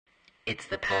It's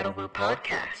the Paddle Woo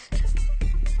Podcast.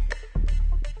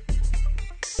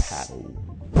 Paddle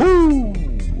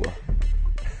Woo!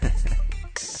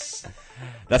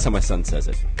 That's how my son says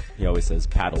it. He always says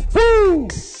paddle woo!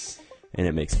 And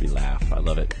it makes me laugh. I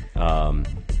love it.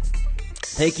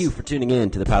 Thank you for tuning in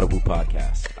to the Paddle Woo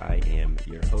Podcast. I am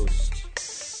your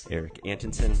host, Eric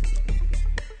Antonsen,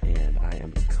 and I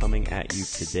am coming at you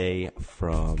today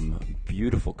from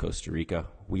beautiful Costa Rica.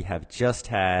 We have just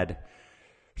had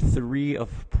 3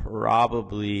 of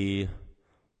probably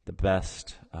the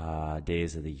best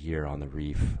days of the year on the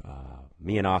reef.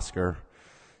 Me and Oscar,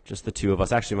 just the two of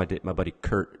us. Actually, my buddy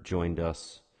Kurt joined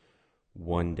us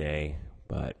one day,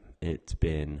 but it's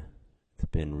been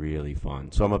really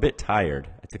fun. So I'm a bit tired.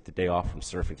 I took the day off from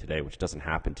surfing today, which doesn't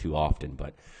happen too often,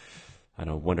 but I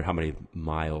don't wonder how many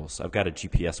miles. I've got a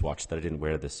GPS watch that I didn't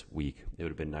wear this week. It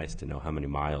would have been nice to know how many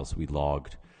miles we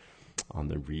logged on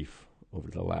the reef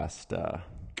over the last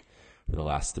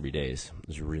 3 days. It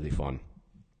was really fun.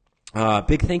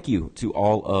 Big thank you to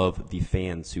all of the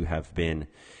fans who have been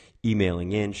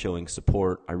emailing in, showing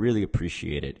support. I really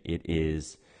appreciate it. It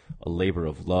is a labor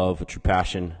of love, a true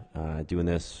passion, doing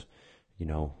this.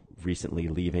 Recently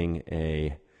leaving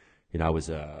I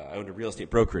owned a real estate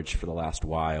brokerage for the last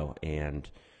while and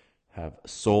have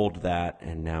sold that,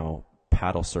 and now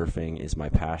paddle surfing is my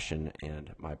passion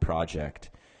and my project.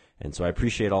 And so I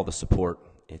appreciate all the support.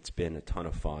 It's been a ton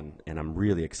of fun, and I'm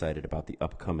really excited about the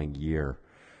upcoming year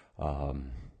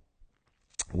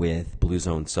with Blue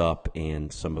Zone Sup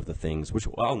and some of the things, which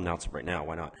I'll announce right now.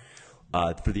 Why not?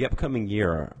 For the upcoming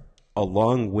year,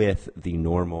 along with the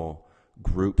normal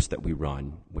groups that we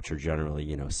run, which are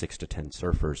generally 6 to 10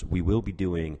 surfers, we will be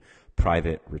doing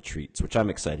private retreats, which I'm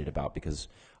excited about because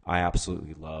I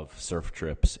absolutely love surf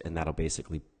trips, and that'll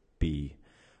basically be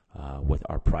what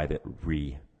our private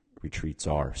retreats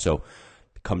are. So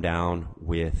come down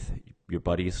with your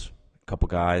buddies, a couple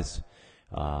guys,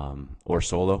 or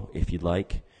solo if you'd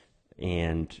like,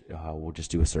 and we'll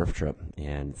just do a surf trip.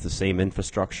 And it's the same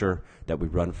infrastructure that we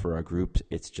run for our groups.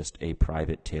 It's just a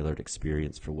private, tailored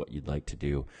experience for what you'd like to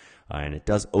do. And it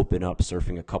does open up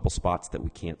surfing a couple spots that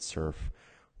we can't surf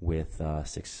with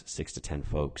 6 to 10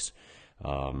 folks.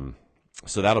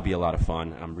 So that'll be a lot of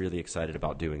fun. I'm really excited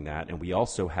about doing that. And we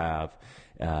also have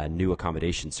new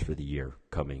accommodations for the year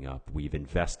coming up. We've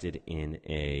invested in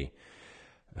a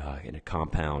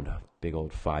compound, big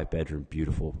old 5-bedroom,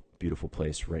 beautiful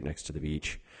place right next to the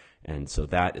beach. And so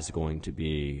that is going to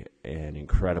be an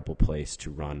incredible place to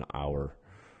run our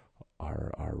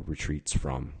retreats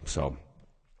from. So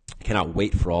I cannot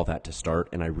wait for all that to start.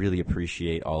 And I really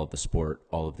appreciate all of the support,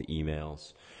 all of the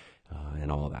emails,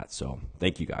 and all of that. So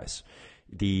thank you guys.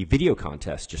 The video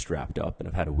contest just wrapped up, and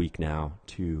I've had a week now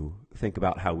to think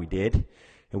about how we did.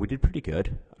 And we did pretty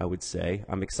good, I would say.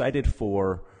 I'm excited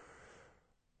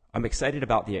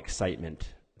about the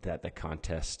excitement that the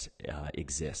contest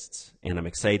exists. And I'm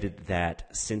excited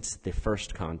that since the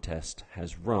first contest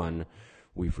has run,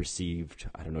 we've received,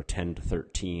 10 to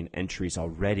 13 entries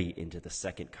already into the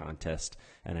second contest.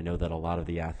 And I know that a lot of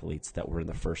the athletes that were in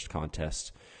the first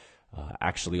contest,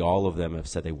 actually all of them have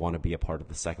said they want to be a part of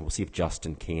the second. We'll see if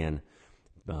Justin can.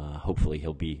 Hopefully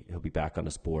he'll be back on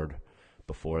his board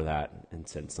before that and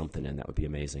send something in. That would be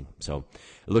amazing. So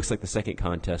it looks like the second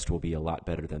contest will be a lot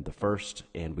better than the first,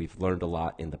 and we've learned a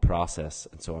lot in the process.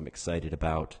 And so I'm excited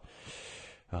about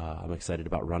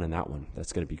running that one.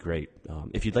 That's going to be great.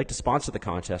 If you'd like to sponsor the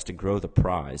contest and grow the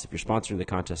prize, if you're sponsoring the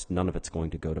contest, none of it's going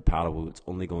to go to Paddle Woo. It's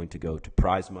only going to go to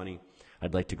prize money.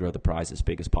 I'd like to grow the prize as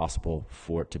big as possible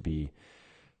for it to be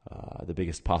the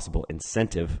biggest possible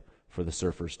incentive for the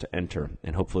surfers to enter.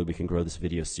 And hopefully we can grow this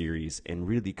video series and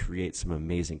really create some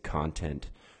amazing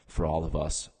content for all of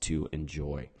us to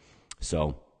enjoy.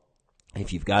 So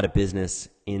if you've got a business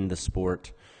in the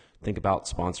sport, think about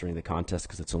sponsoring the contest,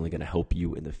 because it's only going to help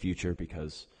you in the future,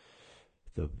 because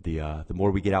the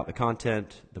more we get out the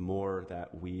content, the more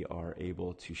that we are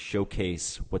able to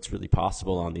showcase what's really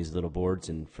possible on these little boards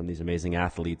and from these amazing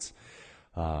athletes,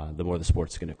 the more the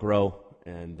sport's going to grow.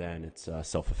 And then it's a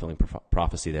self-fulfilling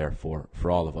prophecy there for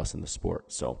all of us in the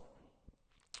sport. So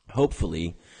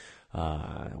hopefully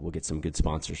we'll get some good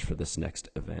sponsors for this next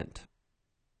event.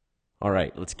 All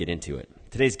right, let's get into it.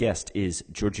 Today's guest is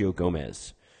Giorgio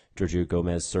Gomez. Giorgio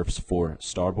Gomez surfs for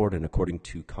Starboard, and according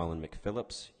to Colin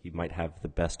McPhillips, he might have the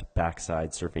best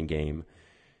backside surfing game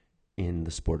in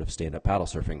the sport of stand-up paddle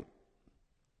surfing.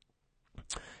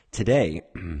 Today,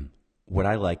 what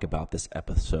I like about this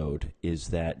episode is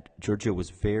that Giorgio was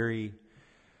very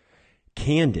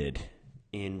candid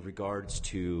in regards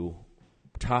to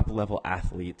top-level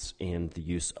athletes and the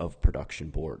use of production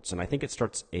boards. And I think it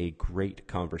starts a great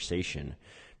conversation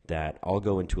that I'll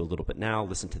go into a little bit now,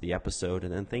 listen to the episode,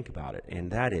 and then think about it.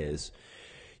 And that is,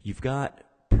 you've got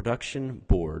production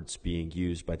boards being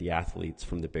used by the athletes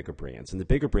from the bigger brands. And the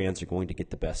bigger brands are going to get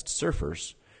the best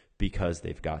surfers because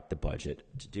they've got the budget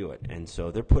to do it. And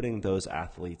so they're putting those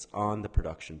athletes on the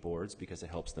production boards because it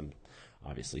helps them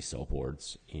obviously sell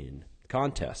boards in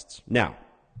contests. Now,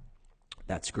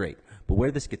 that's great. But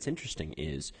where this gets interesting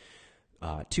is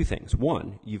two things.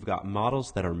 One, you've got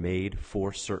models that are made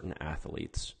for certain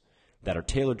athletes that are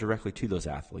tailored directly to those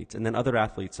athletes, and then other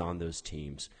athletes on those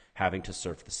teams having to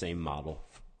surf the same model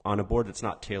on a board that's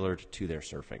not tailored to their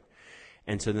surfing.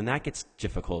 And so then that gets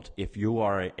difficult if you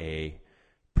are a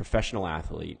professional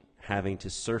athlete having to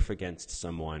surf against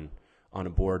someone on a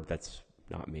board that's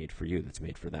not made for you, that's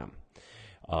made for them.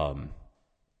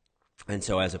 And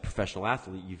so as a professional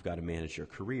athlete, you've got to manage your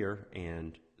career,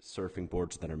 and surfing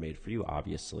boards that are made for you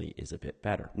obviously is a bit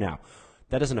better. Now,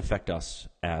 that doesn't affect us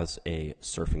as a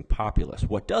surfing populace.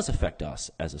 What does affect us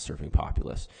as a surfing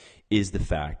populace is the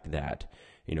fact that,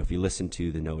 if you listen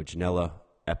to the Noah Janela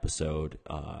episode,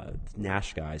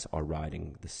 Nash guys are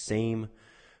riding the same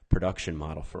production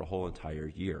model for a whole entire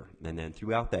year. And then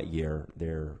throughout that year,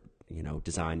 they're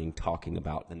designing, talking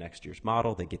about the next year's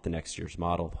model. They get the next year's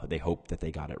model. They hope that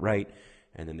they got it right.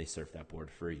 And then they surf that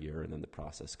board for a year, and then the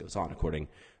process goes on according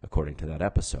to that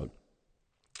episode.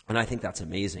 And I think that's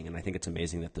amazing. And I think it's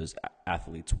amazing that those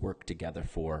athletes work together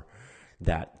for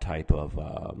that type of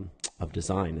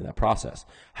design and that process.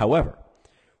 However,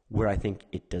 where I think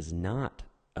it does not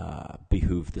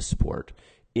behoove the sport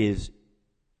is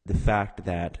the fact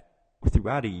that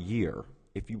throughout a year,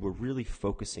 if you were really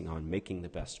focusing on making the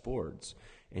best boards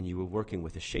and you were working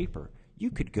with a shaper, you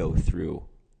could go through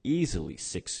easily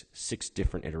six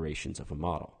different iterations of a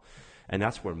model. And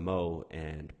that's where Mo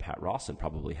and Pat Rawson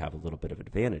probably have a little bit of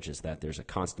advantage, is that there's a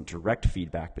constant direct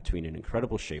feedback between an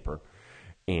incredible shaper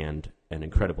and an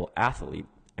incredible athlete,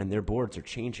 and their boards are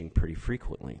changing pretty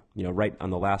frequently. Right on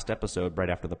the last episode, right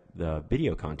after the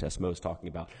video contest, Mo's talking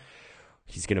about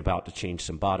he's about to change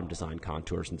some bottom design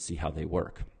contours and see how they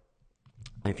work.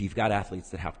 And if you've got athletes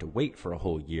that have to wait for a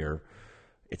whole year,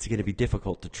 it's going to be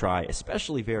difficult to try,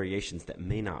 especially variations that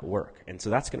may not work. And so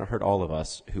that's going to hurt all of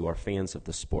us who are fans of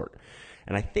the sport.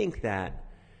 And I think that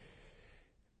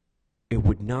it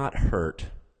would not hurt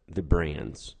the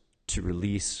brands to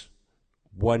release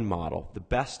one model, the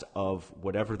best of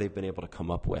whatever they've been able to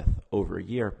come up with over a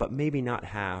year, but maybe not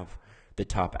have the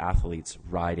top athletes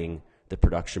riding the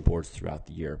production boards throughout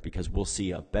the year, because we'll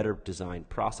see a better design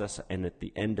process, and at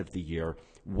the end of the year,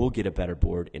 we'll get a better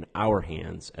board in our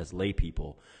hands as lay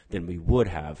people than we would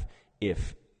have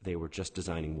if they were just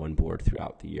designing one board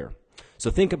throughout the year.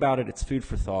 So think about it. It's food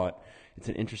for thought. It's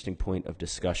an interesting point of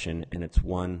discussion, and it's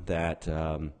one that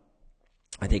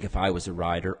I think if I was a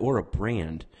rider or a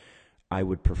brand, I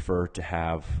would prefer to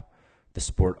have the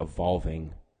sport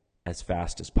evolving as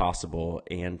fast as possible,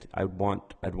 and I'd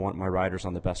want my riders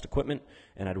on the best equipment,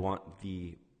 and I'd want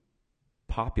the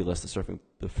populace,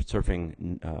 the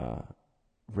surfing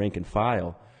rank and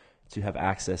file, to have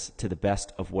access to the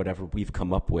best of whatever we've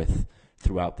come up with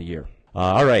throughout the year.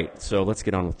 All right, so let's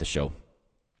get on with the show.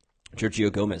 Giorgio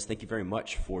Gomez, thank you very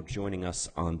much for joining us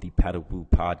on the Paddle Woo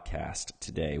podcast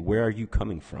today. Where are you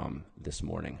coming from this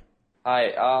morning?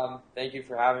 Hi, thank you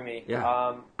for having me.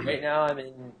 Yeah. Right now I'm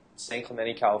in San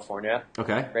Clemente, California.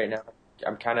 Okay. Right now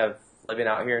I'm kind of living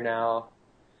out here now,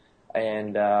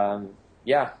 and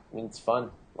it's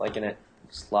fun, liking it.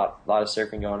 Just a lot of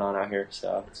surfing going on out here,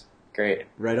 so it's great.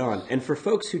 Right on. And for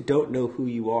folks who don't know who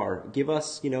you are, give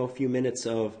us, a few minutes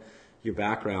of your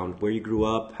background, where you grew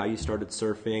up, how you started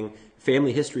surfing.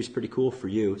 Family history is pretty cool for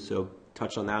you, so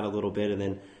touch on that a little bit, and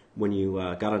then when you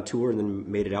got on tour and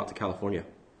then made it out to California.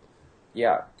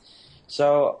 Yeah.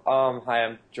 So, hi,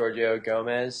 I'm Giorgio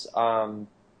Gomez. I'm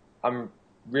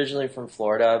originally from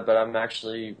Florida, but I'm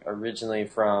actually originally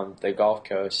from the Gulf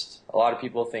Coast. A lot of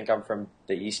people think I'm from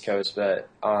the East Coast, but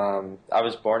I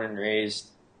was born and raised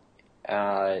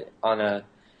on a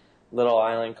little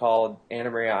island called Anna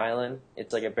Maria Island.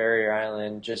 It's like a barrier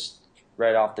island just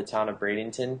right off the town of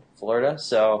Bradenton, Florida.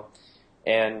 So,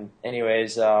 and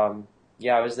anyways, I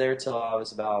was there till I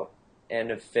was about end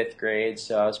of 5th grade,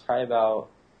 so I was probably about,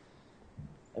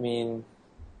 maybe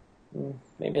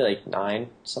like 9,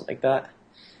 something like that,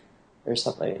 or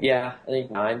something. Yeah, I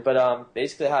think 9. But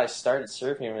basically, how I started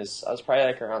surfing was I was probably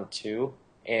like around 2,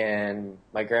 and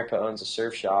my grandpa owns a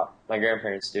surf shop. My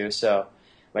grandparents do, so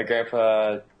my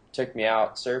grandpa took me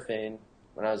out surfing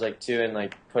when I was like 2 and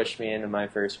like pushed me into my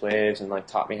first waves and like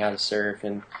taught me how to surf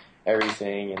and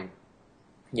everything. And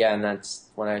yeah, and that's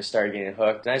when I started getting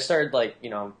hooked. And I started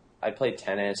I played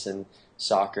tennis and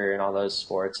soccer and all those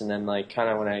sports. And then like kind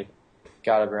of when I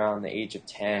got around the age of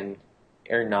 10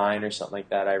 or 9 or something like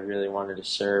that, I really wanted to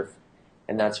surf.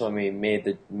 And that's when we made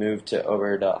the move to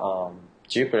over to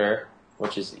Jupiter,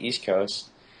 which is the East Coast.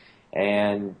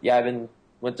 And yeah,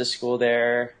 went to school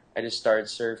there. I just started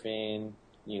surfing,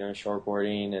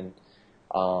 shortboarding, and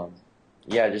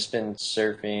yeah, just been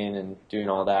surfing and doing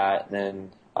all that.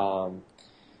 And then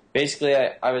basically,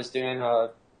 I was doing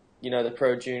the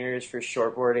pro juniors for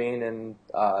shortboarding and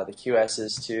the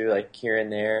QSs too, like here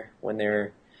and there when they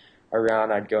were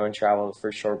around. I'd go and travel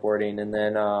for shortboarding, and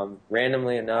then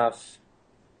randomly enough,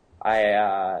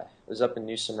 I was up in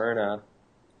New Smyrna,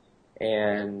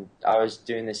 and I was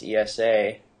doing this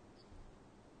ESA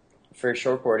for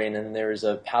shortboarding, and there was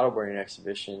a paddleboarding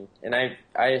exhibition, and I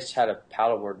just had a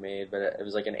paddleboard made, but it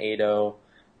was like an 8.0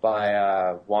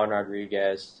 by Juan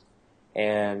Rodriguez,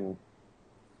 and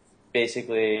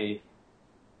basically,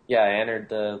 yeah, I entered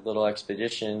the little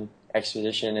expedition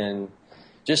and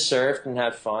just surfed and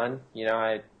had fun.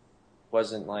 I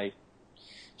wasn't like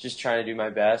just trying to do my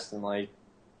best and like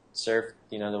surf,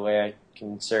 the way I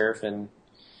can surf, and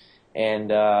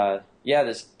yeah,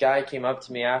 this guy came up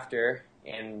to me after,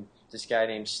 and this guy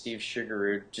named Steve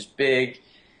Sugarud, just big,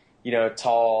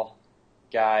 tall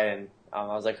guy, and I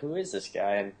was like, who is this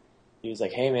guy? And he was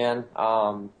like, hey man,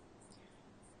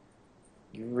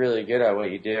 you're really good at what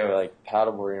you do, like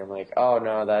paddleboarding. I'm like, oh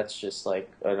no, that's just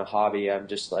like a hobby. I'm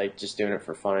just doing it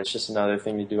for fun. It's just another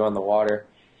thing to do on the water.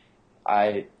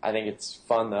 I think it's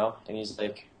fun though. And he's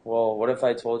like, well, what if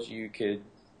I told you could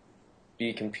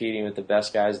be competing with the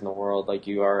best guys in the world, like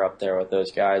you are up there with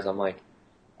those guys? I'm like,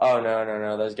 oh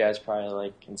no, those guys probably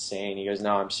like insane. He goes,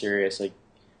 no, I'm serious. Like,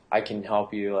 I can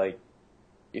help you. Like,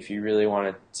 if you really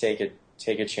want to take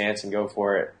a chance and go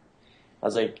for it. I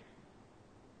was like,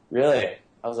 really?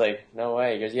 I was like, no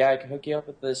way. He goes, yeah, I can hook you up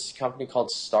with this company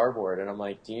called Starboard. And I'm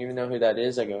like, do you even know who that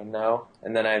is? I go, no.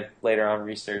 And then I later on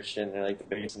researched it, and they're like the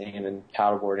biggest name in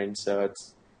paddleboarding, so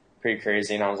it's pretty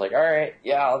crazy. And I was like, all right,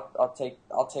 yeah,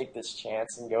 I'll take this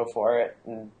chance and go for it,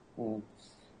 and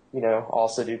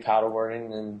also do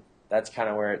paddleboarding. And that's kind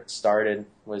of where it started.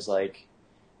 Was like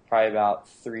probably about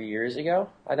 3 years ago,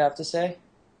 I'd have to say.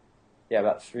 Yeah,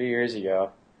 about 3 years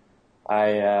ago,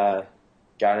 I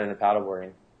got into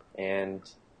paddleboarding. And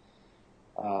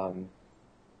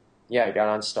yeah, I got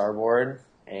on Starboard,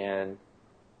 and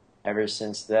ever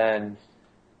since then,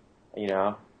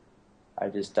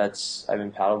 I've been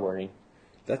paddleboarding.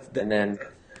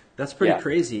 That's pretty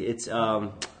crazy. It's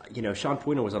Sean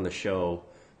Puino was on the show,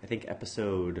 I think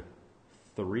episode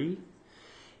 3.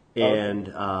 And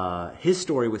his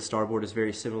story with Starboard is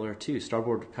very similar too.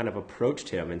 Starboard kind of approached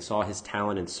him and saw his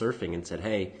talent in surfing and said,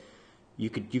 hey, you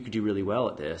could do really well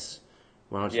at this.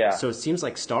 So it seems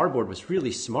like Starboard was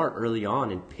really smart early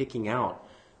on in picking out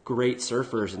great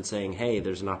surfers and saying, hey,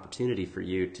 there's an opportunity for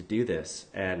you to do this,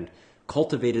 and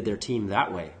cultivated their team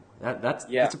that way. That's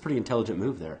a pretty intelligent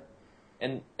move there.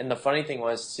 And the funny thing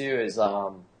was too is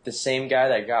the same guy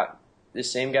that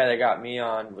got me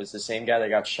on was the same guy that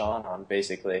got Sean on,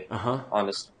 basically, on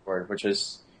the Starboard, which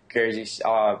was crazy.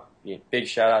 Big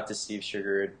shout out to Steve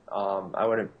Sugarud. I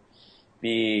wouldn't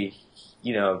be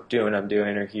doing what I'm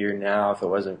doing or here now if it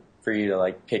wasn't for you to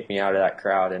like pick me out of that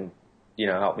crowd and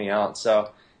help me out.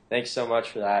 So thanks so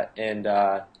much for that. And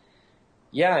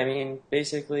yeah, I mean,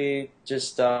 basically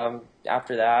just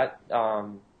after that,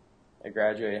 I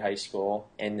graduated high school,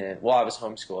 and then I was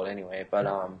homeschooled anyway. But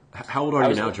how old are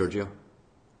you now, Giorgio?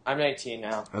 I'm 19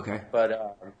 now. Okay.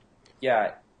 But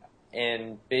yeah,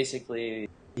 and basically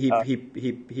he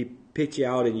picked you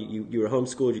out, and you were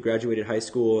homeschooled. You graduated high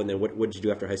school, and then what did you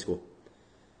do after high school?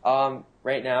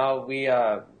 Right now,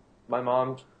 my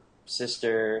mom,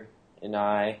 sister, and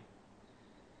I,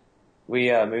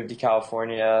 we moved to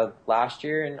California last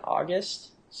year in August.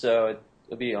 So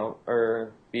it'll be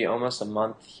almost a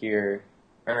month here,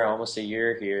 or almost a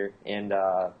year here in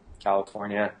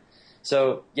California.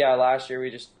 So yeah, last year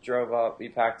we just drove up. We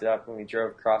packed it up and we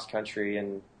drove cross country,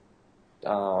 and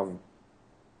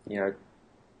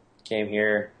came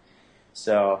here.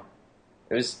 So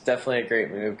it was definitely a great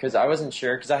move because I wasn't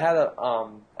sure, because I had a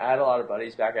lot of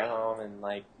buddies back at home, and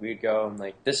like we'd go, and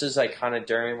like this is like kind of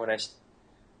during when I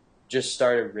just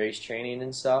started race training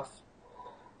and stuff,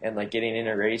 and like getting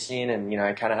into racing, and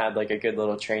I kind of had like a good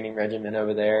little training regimen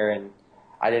over there, and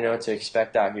I didn't know what to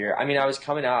expect out here. I mean, I was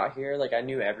coming out here like I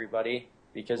knew everybody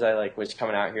because I like was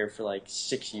coming out here for like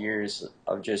 6 years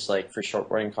of just like for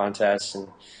shortboarding contests, and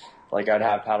like I'd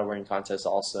have paddleboarding contests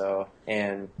also,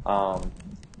 and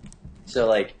so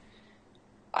like,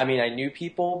 I mean, I knew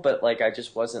people, but like I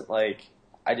just wasn't like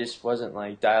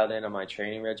dialed in on my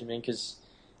training regimen, because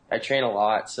I train a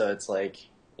lot, so it's like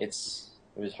it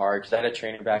was hard because I had a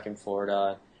trainer back in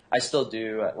Florida. I still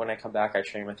do. When I come back, I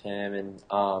train with him, and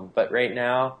but right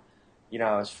now,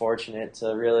 I was fortunate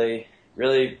to really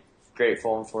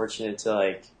grateful and fortunate to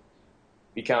like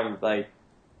become like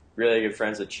really good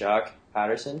friends with Chuck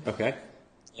Patterson. Okay.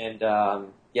 And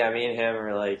yeah, me and him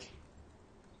are like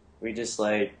we just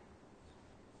like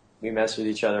we mess with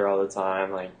each other all the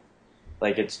time. Like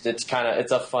it's kind of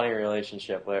it's a funny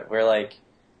relationship. We're like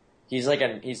he's like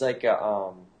a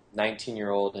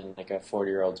 19-year-old in like a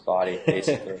 40-year-old's body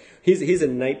basically. he's a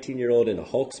 19-year-old in a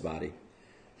Hulk's body.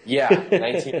 Yeah,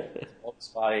 19-year-old's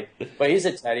body, but he's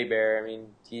a teddy bear. I mean,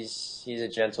 he's a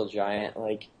gentle giant.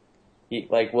 Like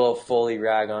we'll fully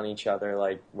rag on each other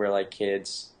like we're like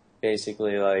kids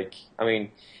basically. Like I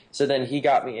mean, so then he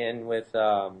got me in with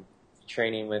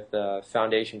training with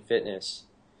Foundation Fitness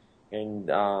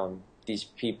and these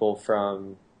people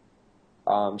from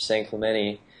San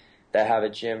Clemente that have a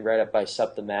gym right up by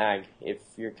Sup the Mag. If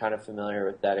you're kind of familiar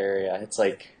with that area, it's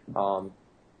like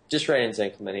just right in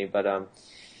San Clemente. But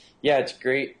yeah, it's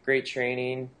great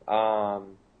training.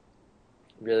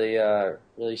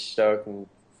 Really stoked and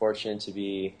fortunate to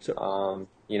be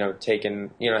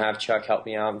have Chuck help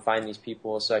me out and find these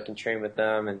people so I can train with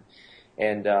them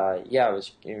and yeah,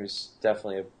 it was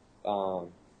definitely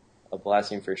a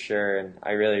blessing for sure, and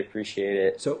I really appreciate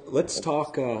it. So let's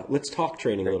talk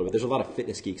training a little bit. There's a lot of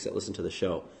fitness geeks that listen to the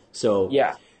show. So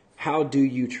yeah, how do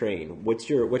you train? What's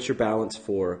your balance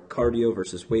for cardio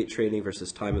versus weight training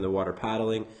versus time in the water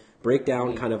paddling? Break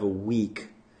down kind of a week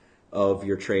of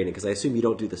your training, because I assume you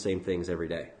don't do the same things every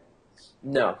day.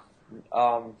 No,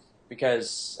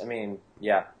 because I mean,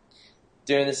 yeah,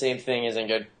 doing the same thing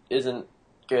isn't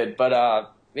good.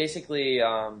 But basically,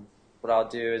 what I'll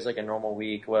do is like a normal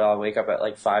week. What I'll wake up at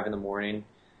like 5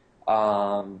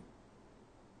 a.m,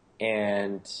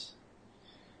 and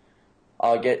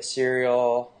I'll get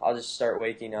cereal. I'll just start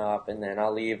waking up, and then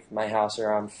I'll leave my house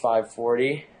around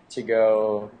 5:40 to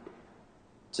go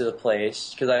to the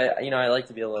place because I like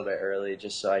to be a little bit early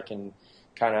just so I can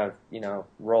kind of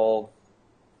roll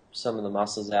some of the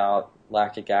muscles out,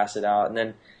 lactic acid out, and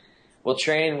then we'll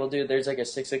train. There's like a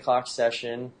 6 o'clock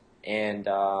session, and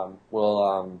I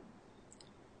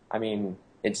mean,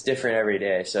 it's different every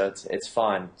day, so it's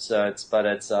fun. Was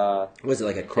it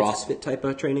like a CrossFit type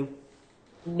of training?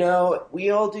 No, we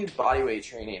all do body weight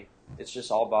training. It's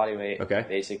just all body weight, okay,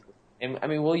 basically. And I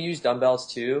mean, we'll use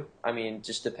dumbbells too. I mean,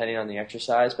 just depending on the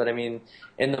exercise. But I mean,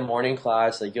 in the morning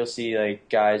class, like you'll see like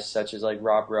guys such as like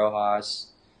Rob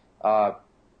Rojas,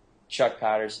 Chuck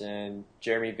Patterson,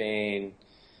 Jeremy Bain,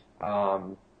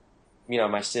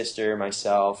 my sister,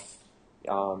 myself,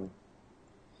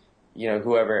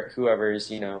 whoever's,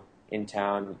 in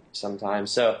town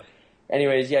sometimes. So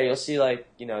anyways, yeah, you'll see like,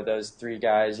 those three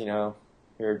guys, who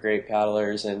are great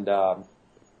paddlers. And,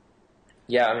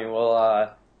 yeah, I mean,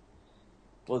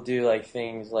 we'll do like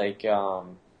things like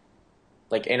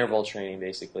interval training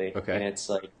basically. Okay. And it's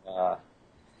like,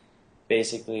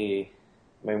 basically,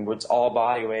 I mean, it's all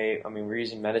body weight. I mean, we're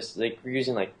using medicine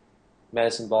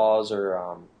balls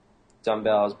or,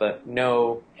 dumbbells, but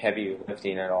no heavy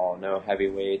lifting at all, no heavy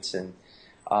weights. And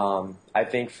I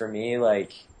think for me,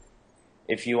 like,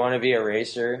 if you want to be a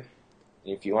racer,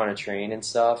 if you want to train and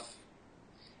stuff,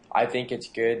 I think it's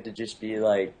good to just be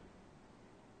like,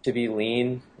 to be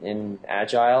lean and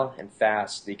agile and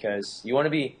fast because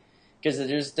because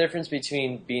there's a difference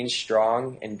between being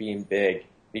strong and being big.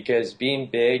 Because being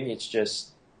big,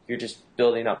 you're just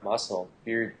building up muscle.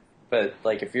 But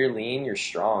like if you're lean, you're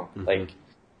strong. Mm-hmm. Like,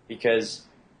 because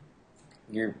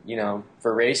you're,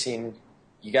 for racing,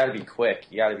 you got to be quick.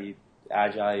 You got to be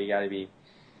agile. You got to be,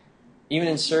 even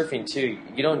in surfing too,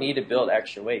 you don't need to build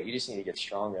extra weight. You just need to get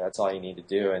stronger. That's all you need to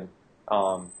do. And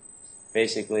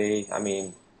basically, I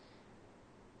mean,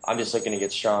 I'm just looking to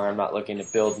get stronger. I'm not looking to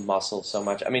build muscle so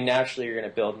much. I mean, naturally, you're going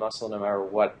to build muscle no matter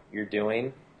what you're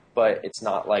doing, but it's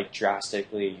not like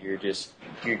drastically.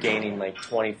 You're gaining like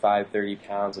 25, 30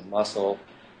 pounds of muscle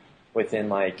within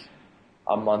like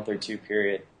a month or two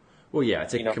period. Well, yeah,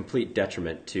 it's a complete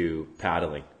detriment to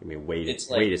paddling. I mean, weight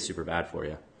is super bad for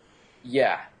you.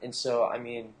 Yeah, and so, I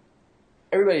mean,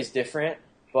 everybody's different,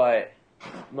 but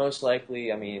most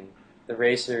likely, I mean, a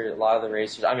lot of the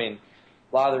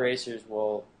racers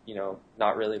will,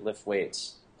 not really lift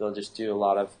weights. They'll just do a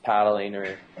lot of paddling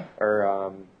or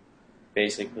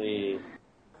basically.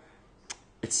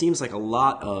 It seems like a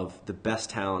lot of the best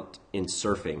talent in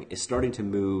surfing is starting to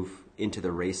move into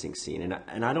the racing scene.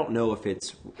 And I don't know if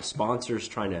it's sponsors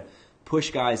trying to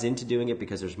push guys into doing it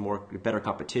because there's better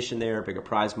competition there, bigger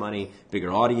prize money,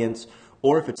 bigger audience,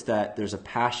 or if it's that there's a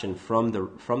passion from the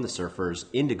surfers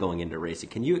into going into racing.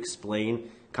 Can you explain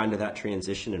kind of that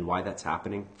transition and why that's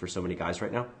happening for so many guys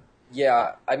right now?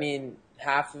 Yeah, I mean,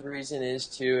 half of the reason is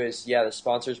the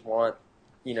sponsors want,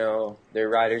 their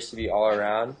riders to be all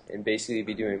around and basically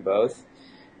be doing both,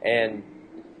 and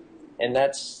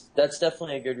that's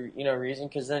definitely a good reason,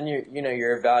 because then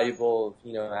you're a valuable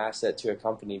asset to a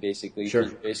company basically. Sure.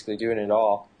 'Cause you're basically doing it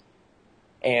all,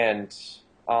 and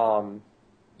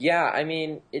yeah, I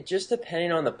mean, it just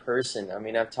depending on the person. I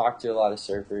mean, I've talked to a lot of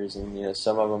surfers, and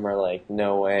some of them are like,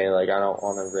 no way, like I don't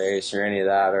want to race or any of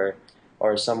that,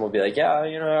 or some will be like, yeah,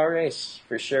 I'll race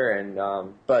for sure. And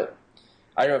but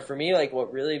I don't know, for me, like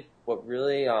what really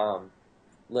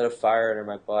lit a fire under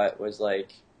my butt was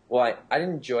like, well, I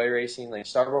didn't enjoy racing. Like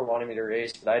Starboard wanted me to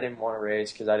race, but I didn't want to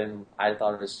race because I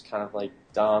thought it was kind of like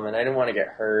dumb, and I didn't want to get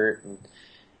hurt and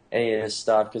any of this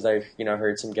stuff, because I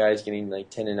heard some guys getting like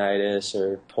tendonitis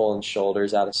or pulling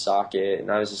shoulders out of socket,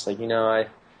 and I was just like, I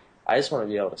just want to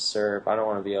be able to surf. I don't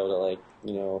want to be able to like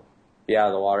be out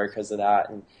of the water because of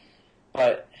that.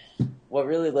 But what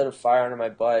really lit a fire under my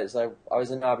butt is I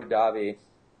was in Abu Dhabi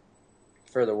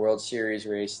for the World Series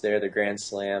race there, the Grand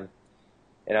Slam,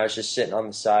 and I was just sitting on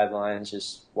the sidelines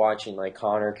just watching like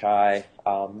Connor Kai,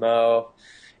 Mo,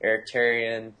 Eric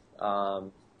Tarian,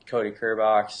 Cody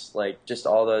Kerbox, like just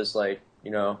all those like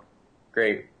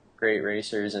great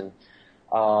racers, and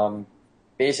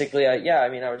basically I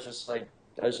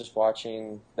was just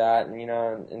watching that,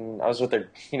 and I was with I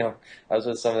was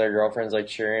with some of their girlfriends like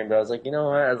cheering, but I was like,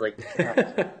 what? I was like,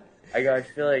 I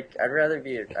feel like I'd rather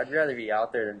be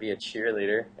out there than be a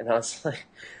cheerleader, and I was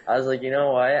like, you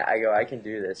know what? I can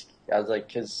do this. I was like,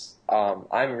 because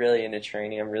I'm really into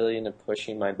training. I'm really into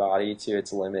pushing my body to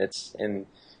its limits and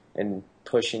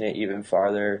pushing it even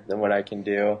farther than what I can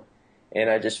do. And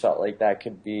I just felt like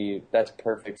that's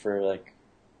perfect for like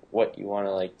what you want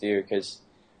to like do.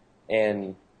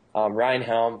 Ryan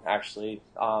Helm actually,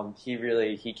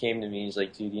 he came to me, he's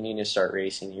like, dude, you need to start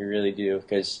racing. You really do.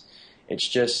 Because it's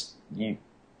just, you'd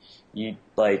be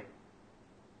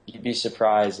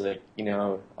surprised, like,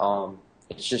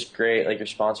 it's just great. Like your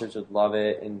sponsors would love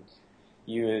it, and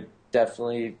you would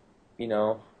definitely,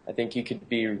 I think you could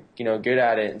be, good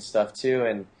at it and stuff too.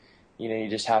 And, you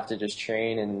just have to just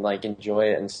train and like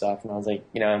enjoy it and stuff. And I was like,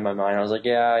 in my mind, I was like,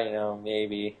 yeah,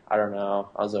 maybe, I don't know.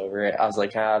 I was over it. I was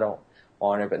like, I don't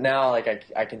want it. But now, like,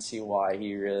 I can see why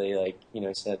he really like,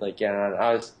 said like, yeah. And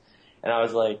I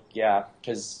was like, yeah,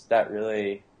 because that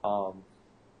really,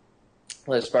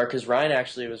 lit a spark. Because Ryan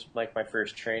actually was like my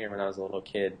first trainer when I was a little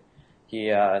kid. He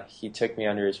took me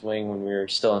under his wing when we were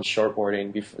still in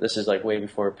shortboarding. This is like way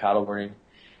before paddleboarding.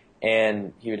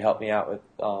 And he would help me out with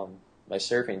my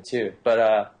surfing too.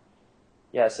 But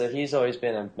yeah, so he's always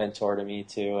been a mentor to me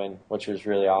too, and which was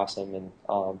really awesome. And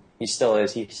he still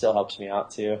is. He still helps me out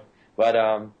too. But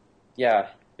yeah,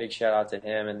 big shout out to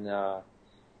him. And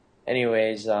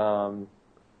anyways,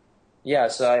 yeah,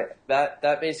 so that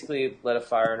basically lit a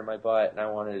fire under my butt, and I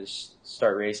wanted to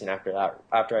start racing after that.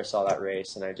 After I saw that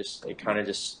race, and it kind of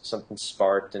just something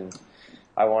sparked, and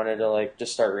I wanted to like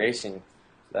just start racing.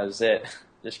 That was it.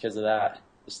 Just because of that.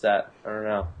 Just that, I don't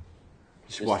know.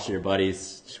 Just watching your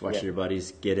buddies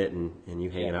get it, and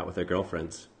you hanging out with their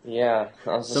girlfriends. Yeah.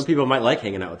 Some people might like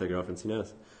hanging out with their girlfriends, who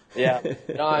knows? Yeah.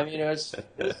 No, I mean, I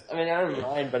don't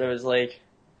mind, but it was like,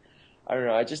 I don't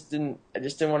know, I just didn't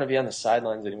want to be on the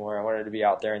sidelines anymore. I wanted to be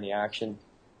out there in the action.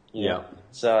 Yeah.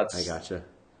 So I gotcha.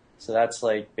 So that's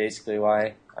like basically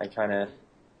why I kind of...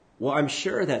 Well, I'm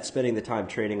sure that spending the time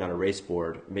training on a race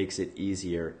board makes it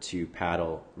easier to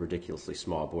paddle ridiculously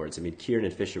small boards. I mean, Kieran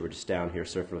and Fisher were just down here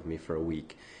surfing with me for a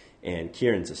week, and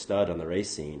Kieran's a stud on the race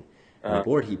scene. The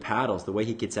board he paddles, the way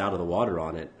he gets out of the water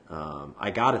on it, I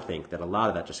got to think that a lot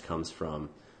of that just comes from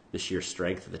the sheer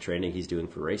strength of the training he's doing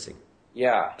for racing.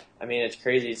 Yeah, I mean, it's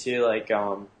crazy too.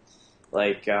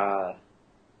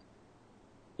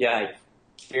 Yeah,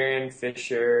 Kieran,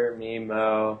 Fisher, me,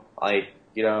 Mo,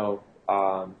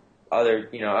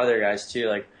 other guys too.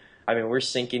 Like, I mean, we're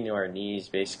sinking to our knees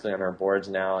basically on our boards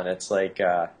now, and it's like,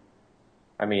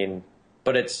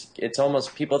 but it's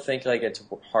almost, people think like it's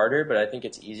harder, but I think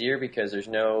it's easier because there's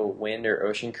no wind or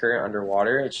ocean current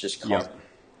underwater. It's just calm. Yep.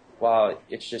 Wow,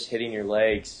 it's just hitting your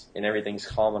legs and everything's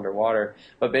calm underwater.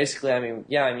 But basically,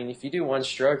 if you do one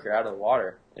stroke, you're out of the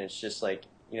water, and it's just like,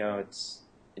 it's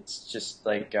just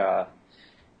like, I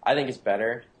think it's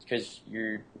better because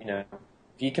if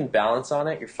you can balance on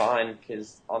it, you're fine,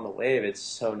 because on the wave, it's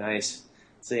so nice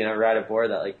to, ride a board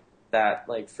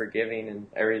that forgiving and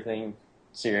everything.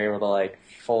 So you're able to like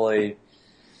fully,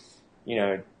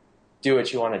 do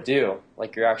what you want to do.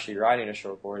 Like you're actually riding a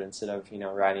shortboard instead of,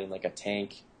 riding like a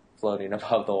tank floating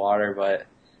above the water, but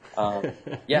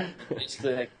yeah,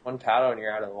 basically like one paddle and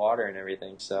you're out of the water and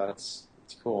everything. So it's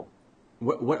cool.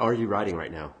 What are you riding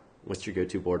right now? What's your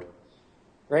go-to board?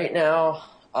 Right now,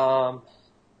 I'm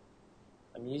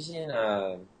using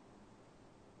I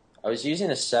was using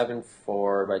a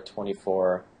 7.4 by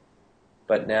 24,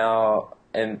 but now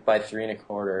and by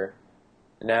 3.25.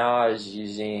 Now I was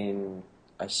using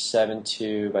a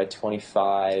 7.2 by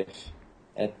 25.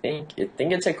 I think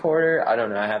it's a quarter. I don't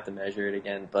know. I have to measure it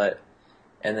again,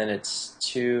 and then it's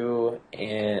 3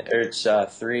 and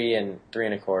 3.25. 3 and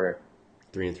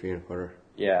 3.25.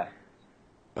 Yeah.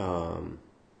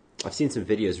 I've seen some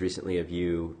videos recently of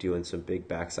you doing some big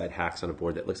backside hacks on a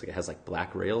board that looks like it has like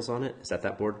black rails on it. Is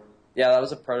that board? Yeah, that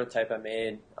was a prototype I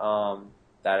made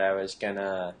that I was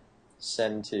gonna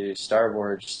send to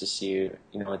Starboard just to see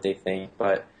what they think.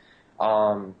 But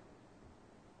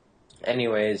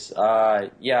anyways,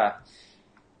 yeah.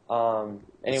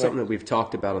 Anyway. Something that we've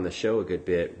talked about on the show a good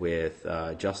bit with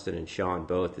Justin and Sean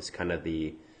both is kind of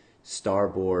the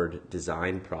Starboard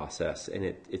design process, and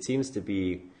it seems to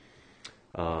be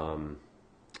a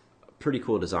pretty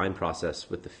cool design process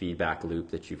with the feedback loop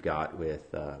that you've got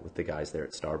with the guys there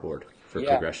at Starboard for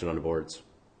progression on the boards.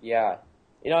 Yeah,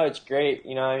 it's great.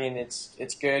 I mean,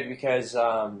 it's good because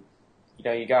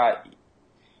you got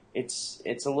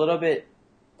it's a little bit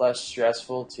less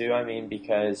stressful too. I mean,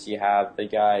 because you have the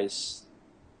guys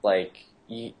like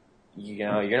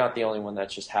you're not the only one that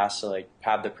just has to like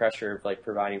have the pressure of like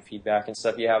providing feedback and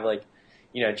stuff. You have like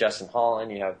Justin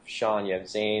Holland, you have Sean, you have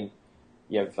Zane,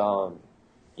 you have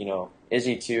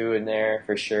Izzy too in there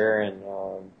for sure,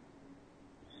 and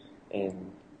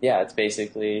yeah, it's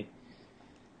basically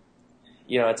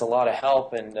it's a lot of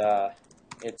help, and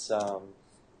it's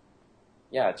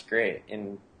yeah, it's great.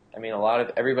 And I mean,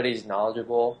 everybody's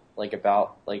knowledgeable like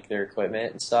about like their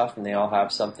equipment and stuff, and they all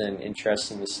have something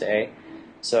interesting to say.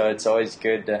 So it's always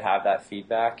good to have that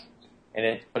feedback.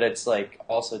 But it's like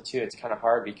also too, it's kind of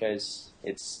hard because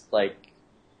it's like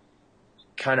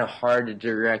kind of hard to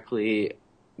directly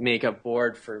make a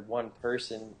board for one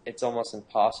person. It's almost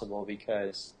impossible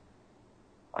because,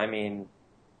 I mean,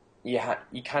 you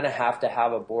kind of have to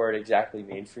have a board exactly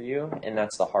made for you, and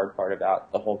that's the hard part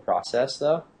about the whole process,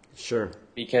 though. Sure.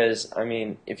 Because I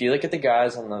mean, if you look at the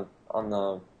guys on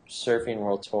the Surfing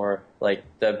World Tour, like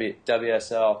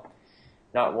WSL,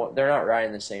 they're not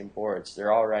riding the same boards.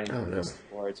 They're all riding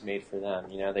boards made for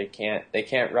them. They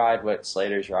can't ride what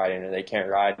Slater's riding, or they can't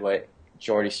ride what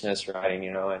Jordy Smith's riding.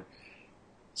 And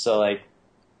so like,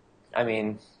 I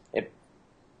mean,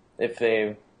 if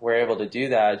they were able to do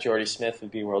that, Jordy Smith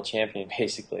would be world champion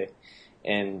basically,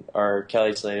 or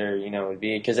Kelly Slater, would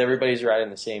be, because everybody's riding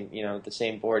the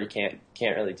same board. You can't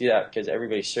really do that because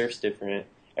everybody surfs different.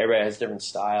 Everybody has different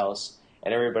styles.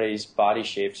 And everybody's body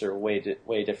shapes are way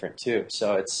different too.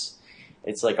 So it's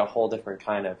like a whole different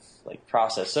kind of like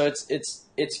process. So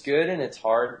it's good and it's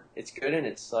hard. It's good and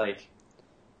it's like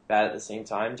bad at the same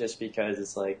time, just because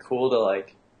it's like cool to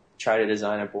like try to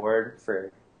design a board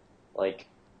for like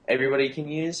everybody can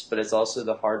use, but it's also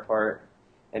the hard part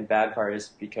and bad part is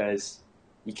because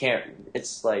you can't.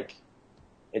 It's like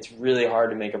it's really hard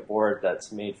to make a board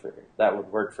that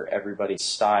would work for everybody's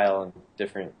style and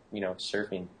different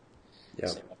surfing. Yeah,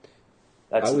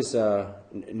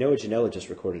 Noah Janela just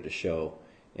recorded a show,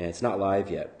 and it's not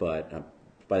live yet, but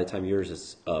by the time yours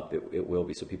is up, it will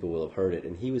be, so people will have heard it.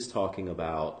 And he was talking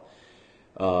about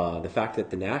the fact that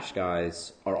the Nash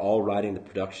guys are all riding the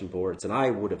production boards, and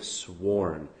I would have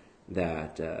sworn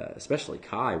that especially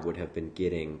Kai would have been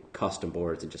getting custom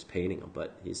boards and just painting them,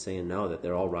 but he's saying no, that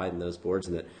they're all riding those boards,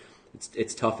 and that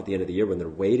it's tough at the end of the year when they're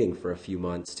waiting for a few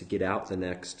months to get out the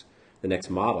next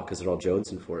model because they're all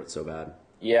jonesing for it so bad.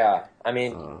 Yeah, I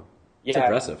mean, it's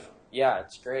impressive. Yeah,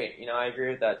 it's great. I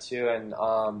agree with that too. And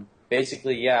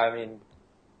basically, yeah, I mean,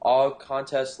 all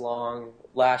contest long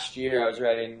last year, I was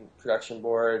riding production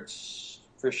boards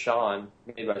for Sean,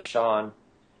 made by Sean,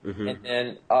 and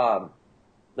then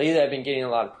lately I've been getting a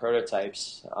lot of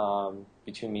prototypes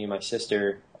between me and my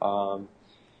sister.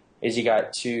 Izzy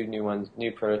got two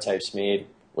new prototypes made,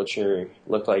 which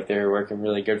look like they're working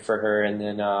really good for her, and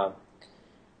then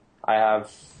I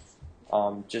have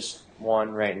just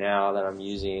one right now that I'm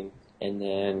using, and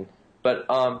then, but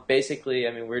basically,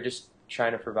 I mean, we're just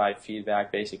trying to provide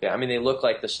feedback. Basically, I mean, they look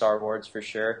like the Starboards for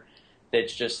sure.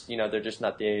 It's just they're just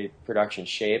not the production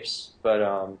shapes. But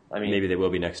I mean, maybe they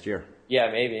will be next year.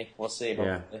 Yeah, maybe we'll see.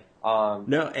 Yeah.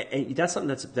 No, and that's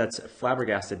something that's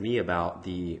flabbergasted me about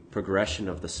the progression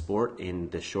of the sport in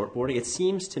the shortboarding. It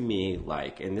seems to me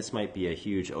like, and this might be a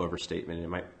huge overstatement, and it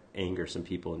might anger some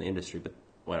people in the industry, but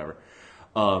whatever.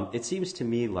 It seems to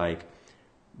me like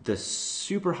the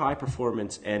super high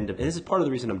performance end of, and this is part of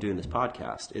the reason I'm doing this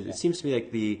podcast. It seems to me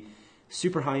like the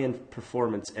super high end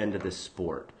performance end of this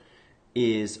sport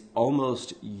is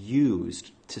almost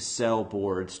used to sell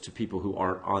boards to people who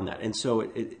aren't on that. And so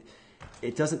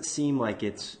it doesn't seem like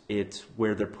it's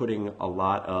where they're putting a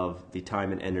lot of the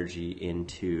time and energy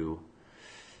into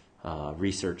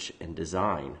research and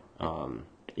design. I'm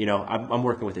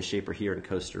working with a shaper here in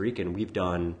Costa Rica, and we've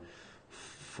done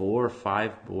 4 or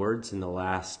 5 boards in the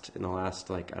last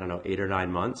like, I don't know, 8 or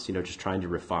 9 months, just trying to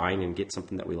refine and get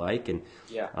something that we like. And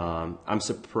I'm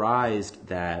surprised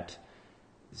that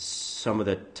some of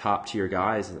the top tier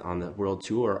guys on the world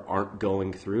tour aren't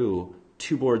going through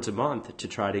 2 boards a month to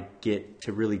try to get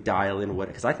to really dial in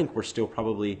because I think we're still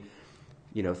probably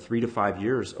 3 to 5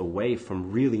 years away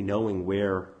from really knowing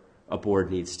where a board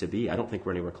needs to be. I don't think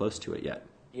we're anywhere close to it yet.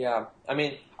 Yeah, I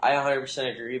mean, I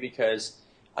 100% agree because,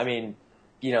 I mean,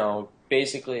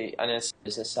 basically, I know it's the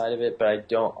business side of it, but I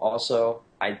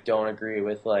don't agree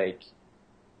with like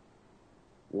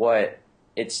what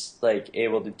it's like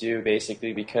able to do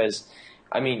basically because,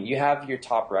 I mean, you have your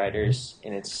top riders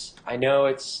and I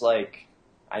know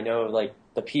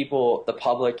the people, the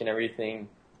public and everything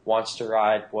wants to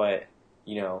ride what,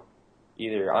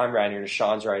 either I'm riding or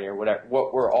Sean's riding or whatever,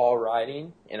 what we're all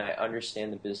riding. And I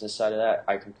understand the business side of that.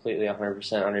 I completely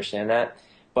 100% understand that.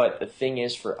 But the thing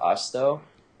is for us though,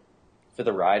 for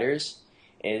the riders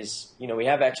is, we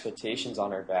have expectations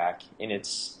on our back and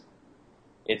it's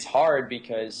hard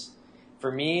because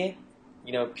for me,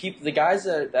 the guys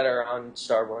that are on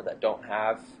Starboard that don't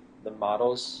have the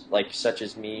models, like such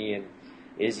as me and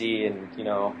Izzy and,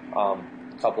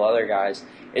 a couple other guys,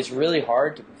 it's really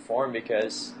hard to perform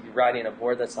because you're riding a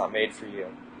board that's not made for you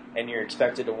and you're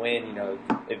expected to win,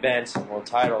 events and world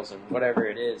titles and whatever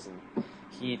it is and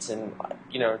heats and,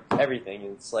 everything.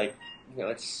 And it's like,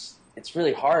 it's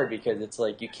really hard because it's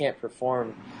like you can't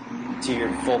perform to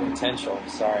your full potential.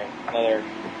 Sorry,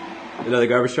 another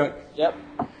garbage truck? Yep.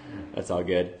 That's all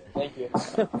good. Thank you.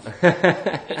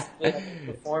 Basically,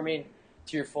 performing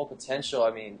to your full potential,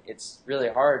 I mean, it's really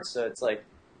hard. So it's like,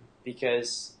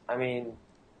 because, I mean,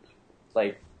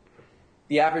 like,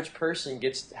 the average person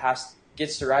gets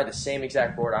to ride the same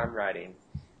exact board I'm riding,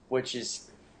 which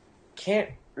can't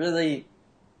really,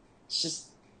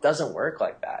 just doesn't work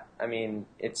like that. I mean,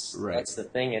 right. That's the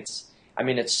thing. It's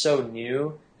so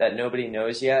new that nobody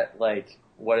knows yet, like,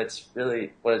 what it's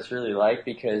really like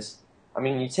because, I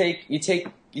mean, let's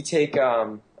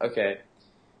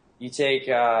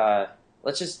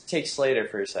just take Slater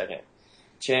for a second.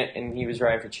 And he was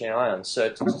riding for Channel Islands. So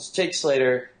to take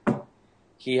Slater,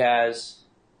 he has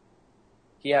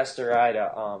to ride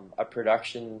a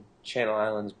production Channel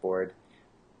Islands board.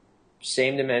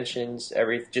 Same dimensions,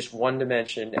 just one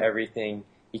dimension, everything.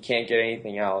 He can't get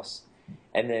anything else.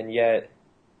 And then yet,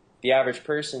 the average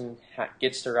person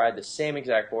gets to ride the same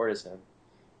exact board as him.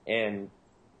 And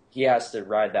he has to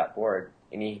ride that board.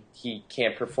 And he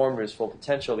can't perform to his full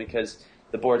potential because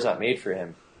the board's not made for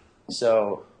him.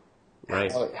 So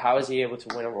right. How is he able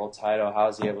to win a world title? How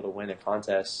is he able to win a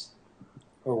contest?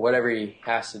 Or whatever he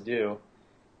has to do.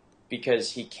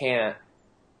 Because he can't.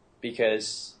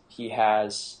 Because he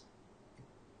has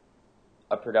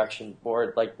a production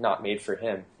board like not made for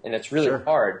him. And it's really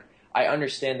hard. I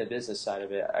understand the business side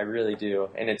of it. I really do.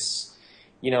 And it's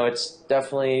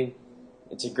definitely,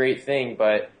 it's a great thing,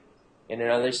 but in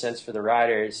another sense for the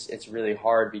riders, it's really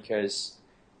hard because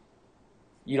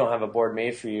you don't have a board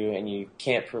made for you and you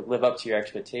can't live up to your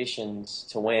expectations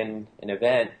to win an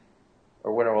event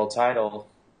or win a world title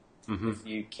if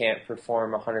you can't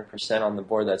perform 100% on the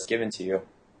board that's given to you.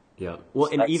 Yeah. Well,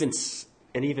 so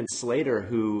and even Slater,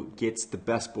 who gets the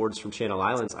best boards from Channel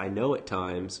Islands, I know at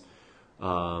times,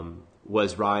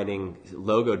 was riding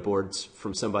logoed boards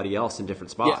from somebody else in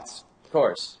different spots. Yeah, of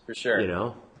course, for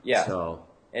sure. Yeah. So.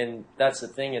 And that's the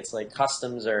thing. It's like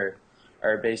customs are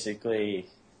basically,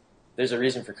 there's a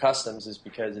reason for customs is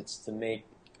because it's to make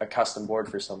a custom board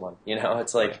for someone.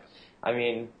 It's like, I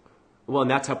mean. Well,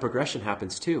 and that's how progression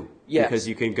happens too. Yes. Because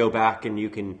you can go back and you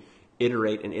can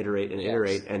iterate and iterate and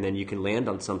iterate, and then you can land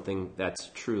on something that's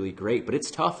truly great. But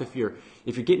it's tough if you're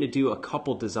getting to do a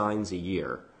couple designs a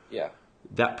year. Yeah.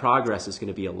 That progress is going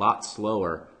to be a lot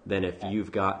slower than if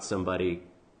you've got somebody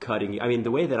cutting. I mean,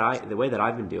 the way that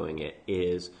I've been doing it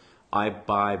is I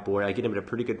buy board. I get them at a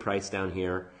pretty good price down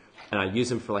here, and I use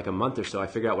them for like a month or so. I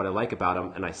figure out what I like about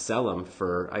them, and I sell them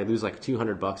I lose like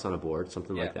 $200 on a board,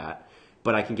 something like that.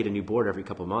 But I can get a new board every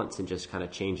couple months and just kind of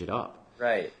change it up.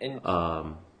 Right. And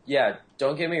yeah,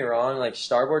 don't get me wrong. Like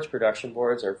Starboard's production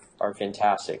boards are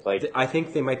fantastic. Like I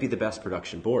think they might be the best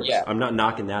production boards. Yeah. I'm not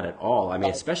knocking that at all. I mean,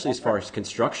 especially as far as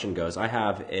construction goes. I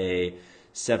have a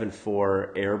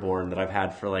 7.4 Airborne that I've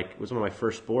had for like, it was one of my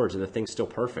first boards, and the thing's still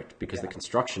perfect because the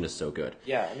construction is so good.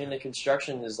 Yeah, I mean, the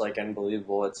construction is like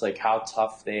unbelievable. It's like how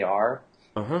tough they are.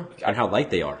 And how light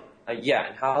they are. Yeah,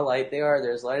 and how light they are.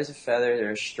 They're as light as a feather.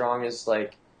 They're as strong as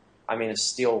like, I mean, a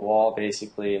steel wall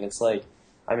basically. And it's like,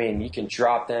 I mean, you can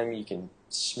drop them, you can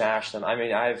smash them. I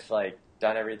mean, I've like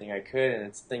done everything I could, and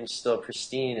it's things still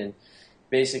pristine. And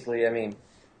basically, I mean,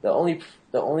 the only,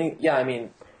 yeah, I mean,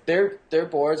 their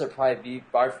boards are probably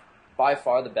by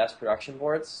far the best production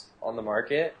boards on the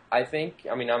market. I think.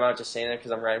 I mean, I'm not just saying that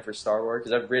because I'm writing for Starboard,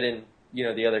 because I've ridden,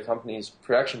 the other companies'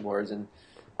 production boards, and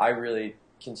I really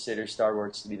consider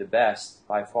Starboards to be the best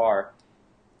by far.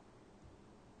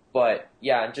 But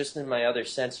yeah, and just in my other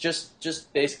sense,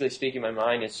 just basically speaking my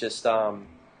mind, it's just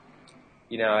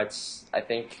it's, I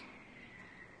think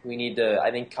we need to,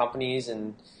 I think companies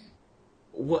and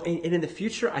Well, and in the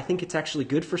future, I think it's actually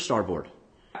good for Starboard.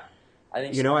 I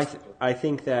think I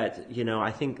think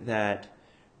that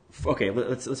okay,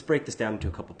 let's break this down into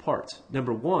a couple parts.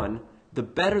 Number one, the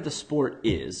better the sport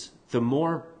is, the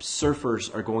more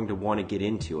surfers are going to want to get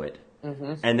into it.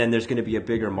 And then there's going to be a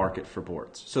bigger market for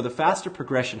boards. So the faster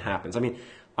progression happens. I mean,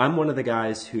 I'm one of the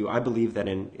guys who I believe that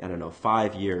in,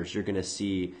 5 years, you're going to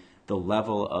see the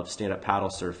level of stand-up paddle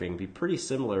surfing be pretty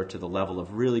similar to the level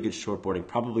of really good shortboarding,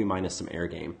 probably minus some air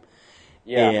game.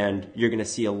 Yeah. And you're going to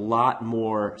see a lot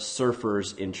more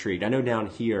surfers intrigued. I know down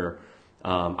here,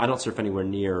 I don't surf anywhere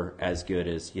near as good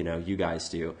as, you guys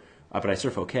do, but I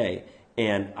surf okay.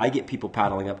 And I get people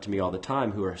paddling up to me all the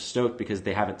time who are stoked because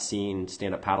they haven't seen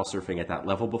stand-up paddle surfing at that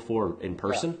level before in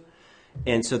person.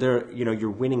 Yeah. And so they're, you're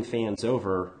winning fans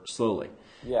over slowly.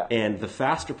 Yeah. And the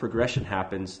faster progression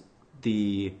happens,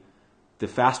 the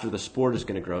faster the sport is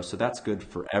going to grow. So that's good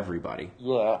for everybody.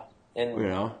 Yeah.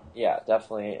 And yeah,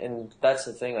 definitely. And that's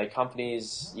the thing, like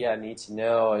companies, need to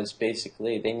know is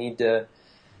basically they need to,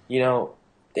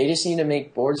 they just need to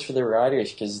make boards for their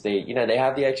riders because they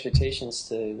have the expectations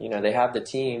to, they have the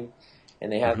team and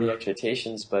they have the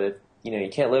expectations, but if, you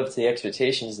can't live up to the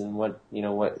expectations, then what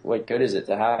good is it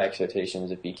to have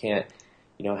expectations if you can't,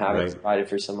 have it provided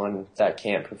for someone that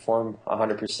can't perform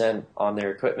 100% on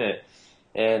their equipment.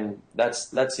 And that's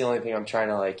the only thing I'm trying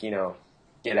to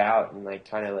get out and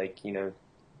kind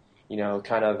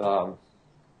of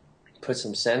put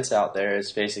some sense out there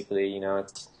is basically,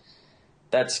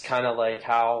 that's kind of like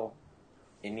how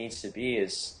it needs to be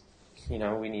is,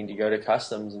 we need to go to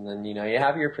customs and then, you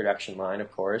have your production line,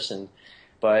 of course.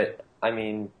 But I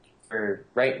mean, for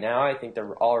right now, I think that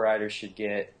all riders should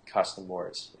get custom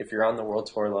boards. If you're on the world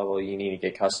tour level, you need to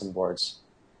get custom boards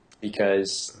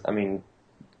because, I mean,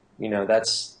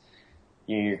 that's,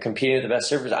 you're competing with the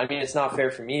best surfers. I mean, it's not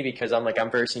fair for me because I'm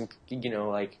versing,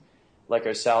 like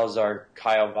O'Salazar,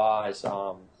 Kyle Vaz,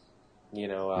 like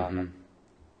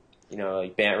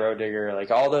Bant Road Digger,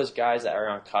 like all those guys that are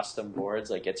on custom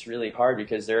boards, like it's really hard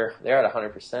because they're at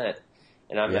 100%,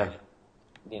 and I'm at,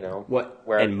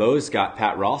 and Mo's got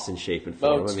Pat Ross in shape and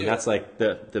form. I mean, too. that's like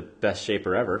the best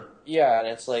shaper ever. Yeah, and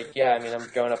it's like, I mean, I'm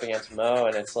going up against Mo,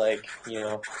 and it's like,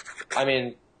 I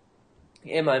mean,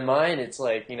 in my mind, it's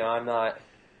like, I'm not,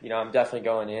 I'm definitely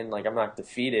going in, like I'm not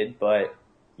defeated, but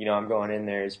I'm going in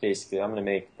there is basically I'm going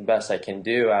to make the best I can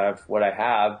do out of what I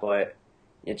have, but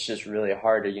it's just really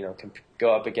hard to,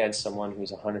 go up against someone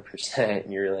who's 100%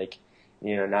 and you're like,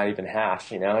 not even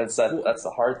half, it's that's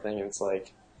the hard thing. It's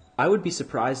like, I would be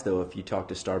surprised though if you talked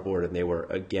to Starboard and they were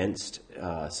against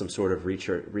some sort of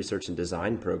research and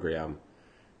design program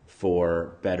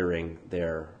for bettering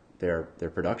their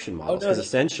production models. Because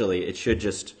essentially it should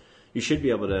just, you should be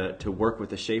able to work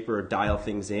with the shaper, dial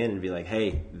things in and be like,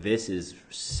 hey, this is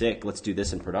sick. Let's do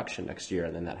this in production next year.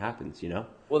 And then that happens,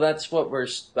 Well, that's what we're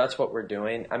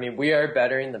doing. I mean, we are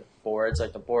bettering the boards.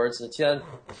 Like the boards, the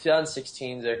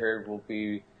 2016s I heard will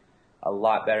be a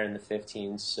lot better than the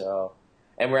 15s. So,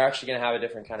 and we're actually going to have a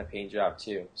different kind of paint job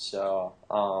too. So,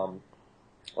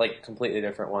 like completely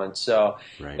different one. So,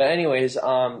 right. But anyways,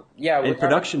 and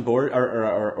production board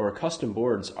or custom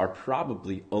boards are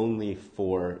probably only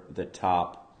for the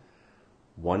top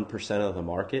 1% of the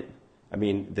market. I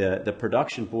mean, the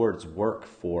production boards work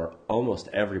for almost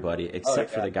everybody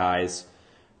except for the guys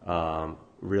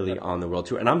really on the world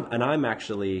tour. And I'm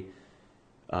actually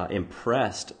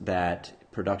impressed that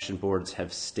production boards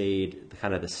have stayed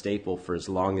kind of the staple for as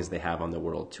long as they have on the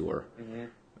world tour.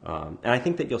 And I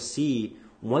think that you'll see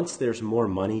once there's more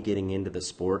money getting into the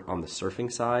sport on the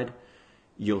surfing side,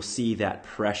 you'll see that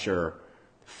pressure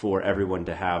for everyone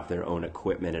to have their own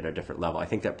equipment at a different level. I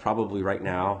think that probably right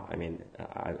now, I mean,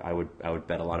 I would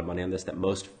bet a lot of money on this, that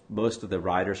most of the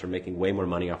riders are making way more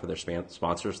money off of their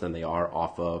sponsors than they are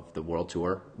off of the World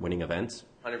Tour winning events.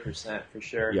 100% for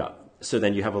sure. Yeah. So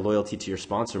then you have a loyalty to your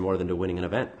sponsor more than to winning an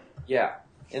event. Yeah.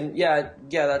 And yeah,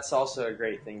 that's also a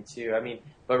great thing too. I mean,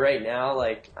 but right now,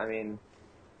 like, I mean,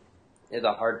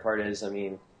 the hard part is, I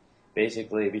mean,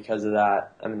 basically because of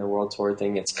that, I mean, the World Tour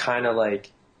thing, it's kind of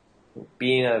like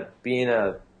being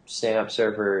a stand-up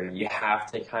surfer, you have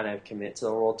to kind of commit to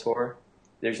the World Tour.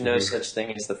 There's no such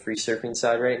thing as the free surfing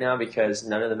side right now because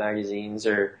none of the magazines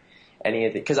or any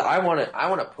of the, because I want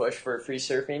to push for free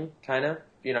surfing, kind of,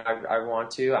 you know, I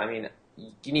want to. I mean,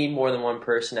 you need more than one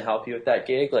person to help you with that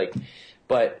gig, like,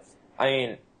 but I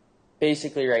mean,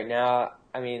 basically right now,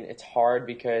 I mean, it's hard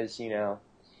because, you know,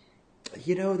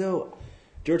 though,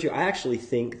 Giorgio, I actually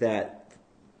think that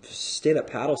stand-up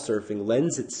paddle surfing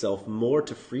lends itself more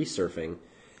to free surfing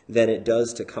than it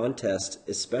does to contest,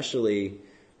 especially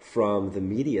from the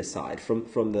media side,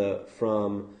 from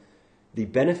the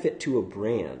benefit to a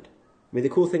brand. I mean, the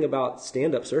cool thing about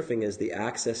stand-up surfing is the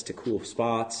access to cool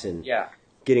spots and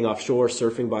getting offshore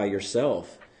surfing by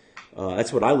yourself.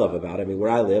 That's what I love about it. I mean,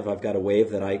 where I live, I've got a wave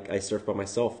that I surf by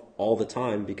myself all the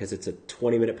time because it's a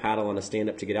 20-minute paddle on a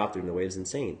stand-up to get out there, and the wave's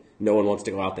insane. No one wants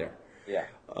to go out there. Yeah.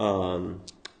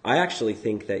 I actually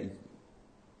think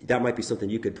that might be something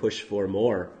you could push for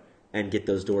more and get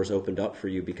those doors opened up for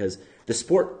you, because the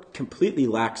sport completely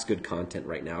lacks good content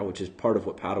right now, which is part of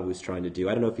what Paddlewoo's trying to do.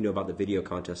 I don't know if you know about the video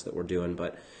contest that we're doing,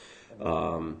 but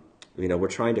we're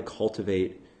trying to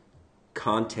cultivate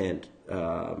content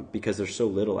because there's so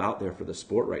little out there for the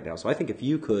sport right now. So I think if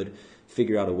you could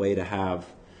figure out a way to have,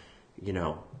 you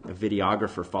know, a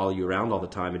videographer follow you around all the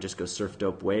time and just go surf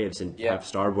dope waves and have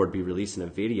Starboard be releasing a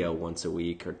video once a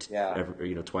week or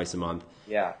twice a month.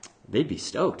 Yeah. They'd be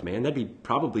stoked, man. That'd be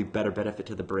probably better benefit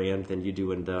to the brand than you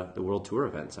do in the World Tour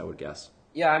events, I would guess.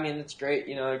 Yeah, I mean, it's great,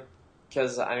 you know,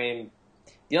 because, I mean,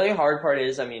 the only hard part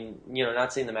is, I mean, you know,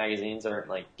 not saying the magazines aren't,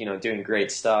 like, you know, doing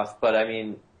great stuff, but, I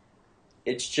mean,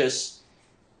 it's just,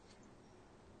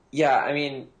 yeah, I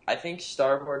mean, I think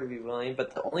Starboard would be willing,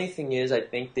 but the only thing is I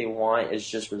think they want is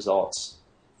just results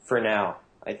for now,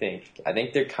 I think. I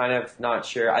think they're kind of not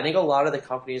sure. I think a lot of the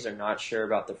companies are not sure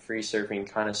about the free surfing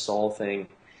kind of soul thing.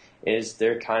 Is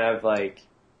they're kind of like,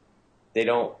 they're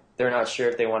not sure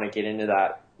if they want to get into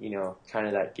that, you know, kind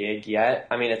of that gig yet.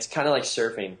 I mean, it's kind of like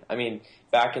surfing. I mean,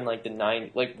 back in like the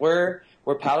 90s, like where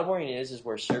paddleboarding is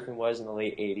where surfing was in the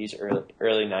late 80s,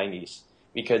 early 90s.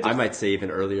 Because I might say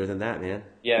even earlier than that, man.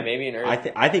 Yeah, maybe in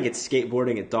early. I think it's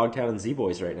skateboarding at Dogtown and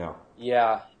Z-Boys right now.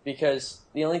 Yeah, because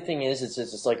the only thing is,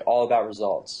 it's like all about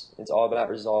results. It's all about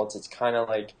results. It's kind of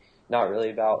like not really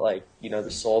about like, you know,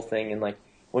 the soul thing. And like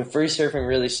when free surfing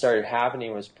really started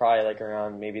happening was probably like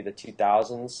around maybe the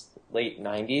 2000s, late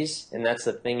 90s. And that's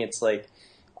the thing. It's like,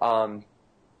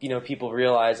 you know, people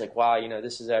realize like, wow, you know,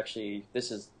 this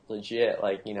is legit.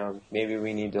 Like, you know, maybe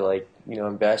we need to like, you know,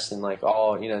 invest in like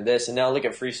all, you know, this. And now look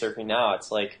at free surfing now.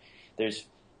 It's like there's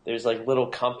like little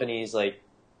companies like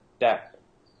that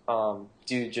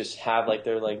do just have like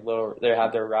their like little, they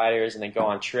have their riders and they go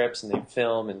on trips and they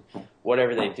film and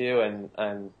whatever they do,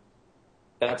 and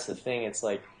that's the thing. It's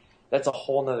like that's a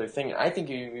whole nother thing. I think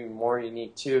it'd be more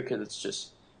unique too, because it's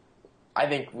just, I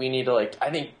think we need to like, I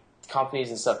think companies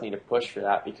and stuff need to push for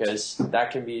that, because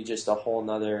that can be just a whole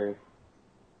nother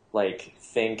like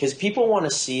thing, because people want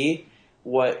to see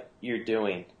what you're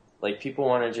doing. Like people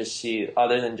want to just see,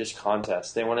 other than just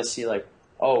contests, they want to see like,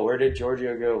 oh, where did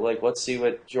Giorgio go? Like, let's see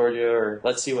what Giorgio, or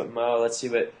let's see what Mo, let's see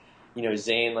what, you know,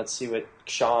 Zane, let's see what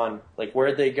Sean, like,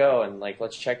 where'd they go? And like,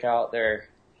 let's check out their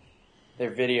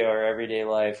video or everyday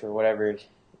life or whatever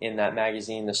in that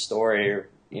magazine, the story, or,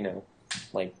 you know,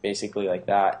 like basically like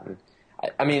that. And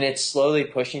I mean, it's slowly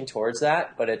pushing towards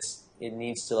that, but it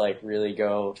needs to like really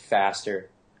go faster,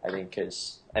 I think,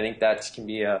 because I think that can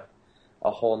be a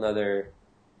whole nother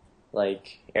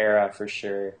like era for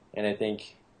sure. And I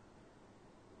think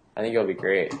it'll be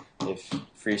great if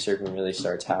free surfing really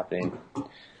starts happening,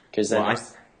 because then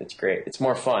it's great. It's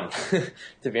more fun,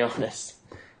 to be honest.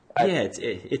 Yeah,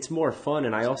 it's more fun,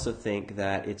 and I also think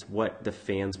that it's what the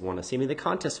fans want to see. I mean, the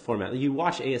contest format, you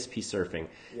watch ASP surfing,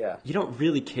 you don't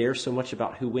really care so much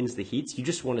about who wins the heats. You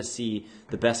just want to see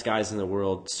the best guys in the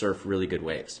world surf really good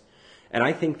waves. And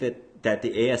I think that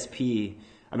the ASP,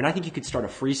 I mean, I think you could start a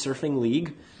free surfing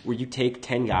league where you take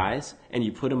 10 guys and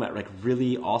you put them at like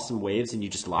really awesome waves and you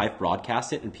just live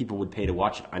broadcast it and people would pay to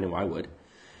watch it. I know I would.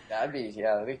 That'd be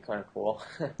kind of cool.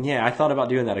 Yeah, I thought about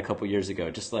doing that a couple years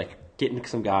ago, just like getting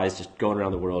some guys just going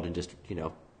around the world and just, you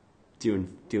know,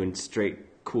 doing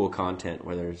straight cool content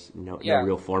where there's no Yeah.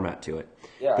 real format to it.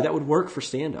 Yeah. But that would work for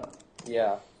stand-up.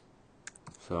 Yeah.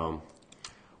 So,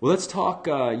 well, let's talk.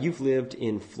 You've lived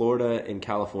in Florida and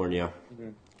California,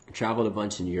 traveled a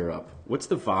bunch in Europe. What's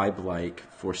the vibe like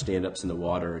for stand-ups in the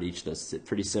water at each of those? Is it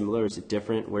pretty similar? Is it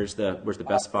different? Where's the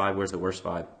best vibe? Where's the worst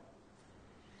vibe?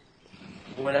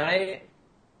 I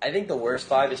think the worst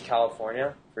vibe is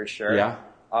California for sure. Yeah.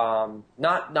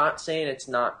 Not saying it's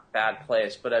not bad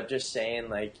place, but I'm just saying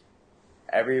like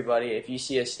everybody. If you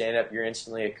see a stand up, you're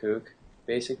instantly a kook.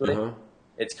 Basically, Uh-huh.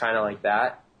 it's kind of like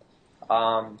that.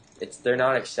 They're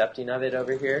not accepting of it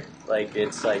over here. Like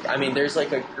it's like there's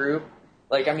like a group.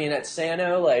 Like at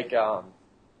Sano, like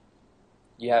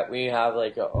we have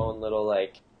like our own little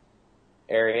like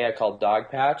area called Dog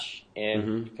Patch,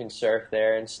 and you can surf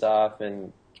there and stuff,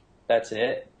 and that's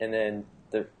it. And then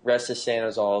the rest of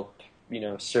Sano's all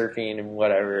surfing and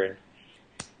whatever.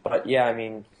 But yeah,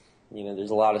 there's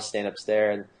a lot of stand-ups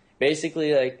there, and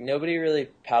basically like nobody really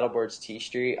paddleboards T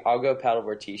Street. I'll go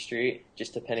paddleboard T Street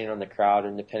just depending on the crowd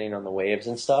and depending on the waves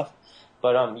and stuff.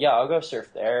 But yeah, I'll go surf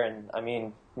there, and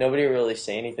nobody really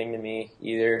say anything to me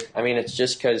either. It's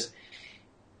just because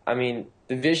the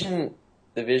vision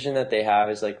that they have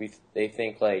is like they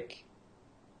think like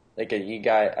a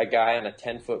guy on a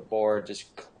 10-foot board just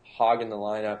hogging the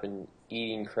lineup and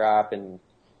eating crap and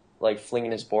like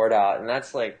flinging his board out, and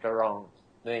that's like the wrong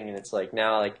thing. And it's like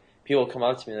now like people come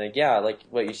up to me like, yeah, like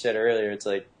what you said earlier, it's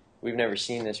like we've never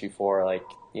seen this before, like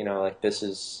like this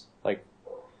is like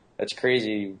that's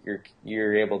crazy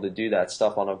you're able to do that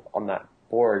stuff on that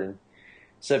board. And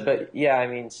so but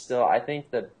yeah, still I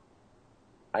think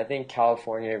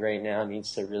California right now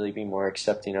needs to really be more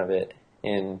accepting of it,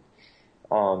 and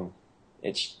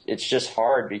it's just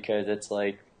hard because it's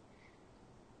like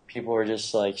people are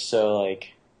just like so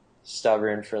like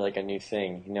stubborn for like a new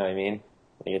thing, you know what I mean?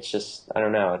 Like it's just I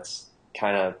don't know, it's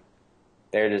kind of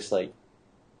they're just like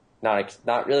not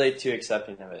really too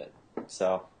accepting of it,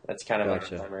 so that's kind of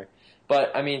Gotcha. like a bummer.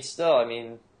 But still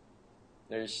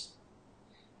there's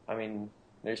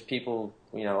people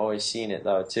always seeing it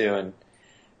though too.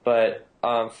 But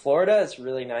Florida is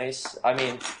really nice.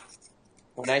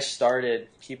 When I started,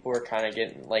 people were kind of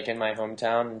getting, like, in my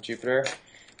hometown in Jupiter,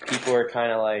 people were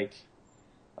kind of like,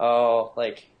 oh,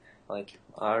 like,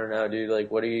 I don't know, dude, like,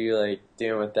 what are you, like,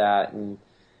 doing with that? And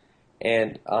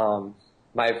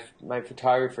my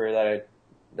photographer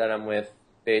that I'm with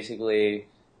basically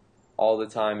all the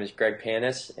time is Greg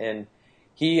Panis, and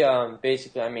he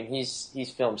basically,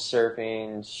 he's filmed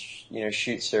surfing,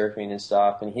 shoot surfing and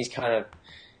stuff, and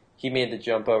he made the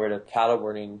jump over to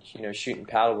paddleboarding, shooting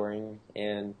paddleboarding,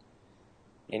 and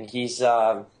he's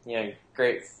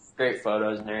great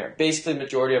photos, and they're basically the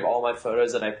majority of all my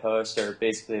photos that I post are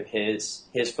basically of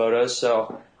his photos.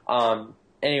 So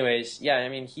anyways, yeah,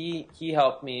 he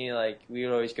helped me, like we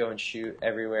would always go and shoot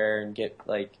everywhere and get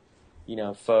like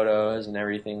photos and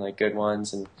everything, like good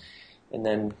ones, and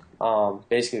then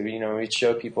basically we'd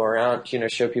show people around,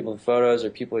 show people the photos, or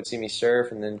people would see me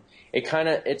surf, and then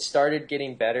it started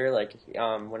getting better, like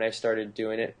when I started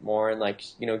doing it more and like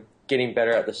getting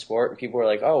better at the sport, and people were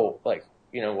like, oh, like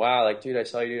wow, like dude, I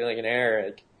saw you do like an air,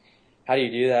 like how do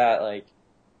you do that, like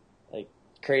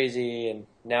crazy. And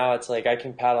now it's like I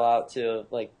can paddle out,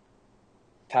 like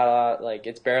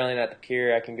it's barreling at the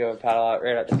pier, I can go and paddle out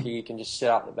right at the peak and just sit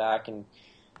out in the back and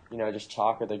just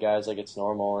talk with the guys like it's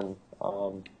normal. And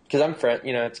because I'm friend,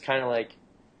 it's kind of like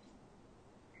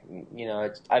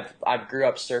I've grew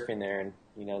up surfing there,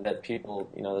 and that people,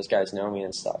 those guys know me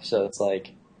and stuff, so it's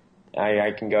like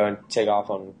I can go and take off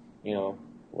on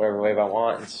whatever wave I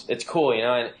want. It's cool,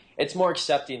 and it's more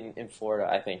accepting in Florida,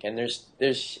 I think. And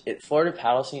Florida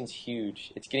paddle scene's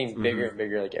huge. It's getting bigger and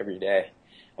bigger like every day.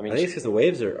 I think it's because the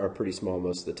waves are pretty small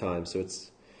most of the time, so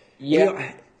it's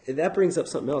yeah. That brings up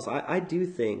something else. I do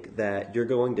think that you're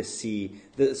going to see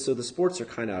so the sports are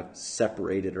kind of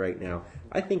separated right now.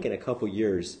 I think in a couple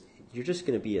years you're just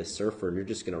going to be a surfer and you're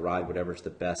just going to ride whatever's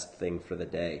the best thing for the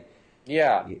day.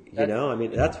 Yeah.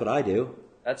 That's what I do.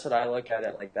 That's what I look at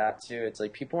it like that too. It's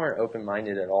like people aren't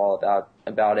open-minded at all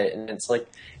about it, and it's like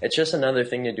it's just another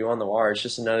thing to do on the water. It's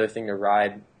just another thing to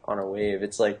ride on a wave.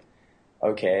 It's like,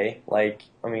 okay, like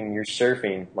you're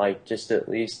surfing, like just at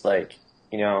least like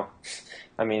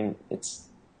it's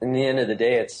in the end of the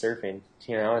day, it's surfing.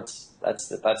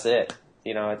 That's it.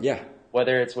 Yeah.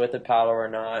 Whether it's with a paddle or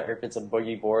not, or if it's a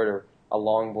boogie board or a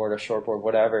long board, a short board,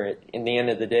 whatever. In the end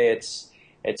of the day, it's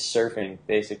surfing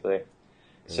basically.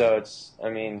 So it's,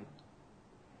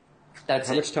 that's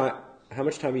How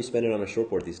much time are you spending on a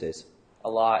shortboard these days? a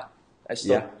lot. I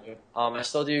still Yeah. do. I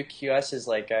still do QSs.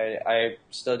 Like I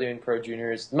still doing pro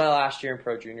juniors. My last year in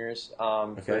pro juniors.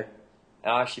 Okay.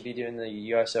 I'll actually be doing the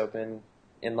U.S. Open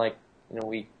in like in a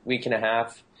week and a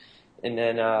half. And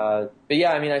then, but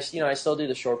yeah, I mean, I still do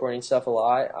the shortboarding stuff a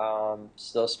lot.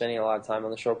 Still spending a lot of time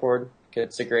on the shortboard.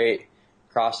 It's a great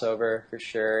crossover for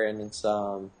sure, and it's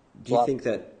Do you think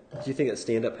that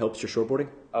stand up helps your shortboarding?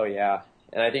 Oh yeah,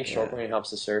 and I think Yeah. shortboarding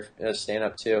helps the stand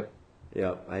up too.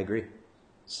 Yeah, I agree.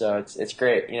 So it's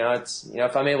great. It's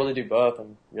if I'm able to do both,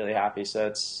 I'm really happy. So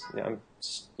it's I'm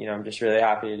just really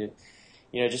happy to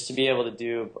do, just to be able to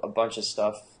do a bunch of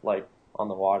stuff like on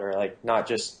the water, like not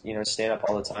just stand up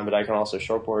all the time, but I can also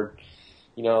shortboard,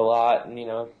 a lot,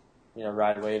 and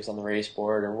ride waves on the race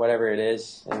board or whatever it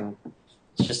is, and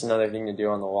it's just another thing to do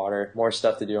on the water, more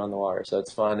stuff to do on the water, so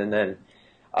it's fun. And then,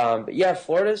 but yeah,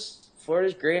 Florida's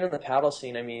great on the paddle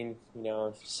scene. I mean,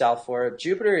 South Florida,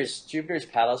 Jupiter's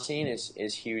paddle scene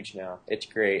is huge now. It's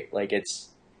great, like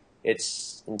it's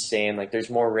insane. Like there's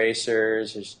more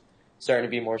racers, there's starting to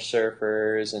be more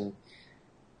surfers, and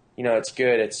it's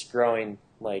good. It's growing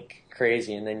like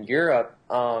crazy. And then Europe,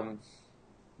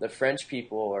 the French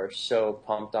people are so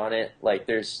pumped on it. Like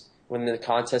when the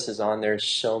contest is on, there's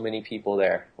so many people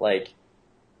there. Like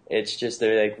it's just,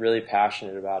 they're like really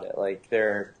passionate about it. Like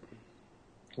they're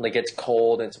like, it's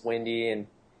cold and it's windy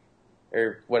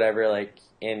or whatever, like,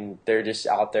 and they're just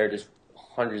out there, just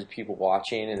hundreds of people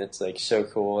watching, and it's like so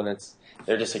cool, and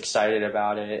they're just excited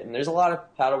about it. And there's a lot of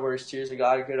paddleboarders too. There's a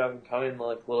lot of good up and coming,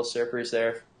 like little surfers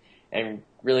there, and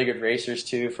really good racers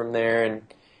too from there. And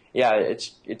yeah,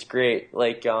 it's great.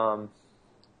 Like I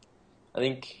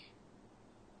think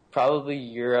probably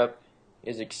Europe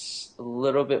is a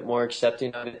little bit more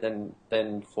accepting of it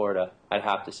than Florida, I'd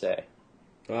have to say.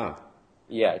 Ah,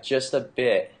 Yeah, just a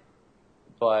bit,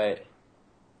 but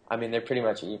I mean they're pretty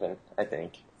much even, I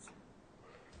think.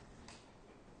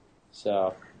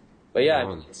 So, but yeah, I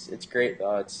mean, it's great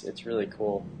though. It's really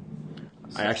cool.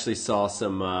 I actually saw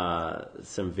some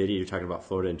video talking about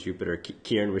Florida and Jupiter.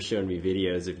 Kieran was showing me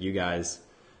videos of you guys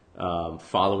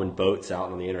following boats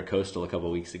out on the Intercoastal a couple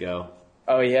of weeks ago.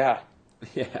 Oh yeah,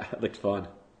 Yeah, it looked fun.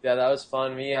 yeah, that was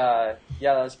fun. Yeah,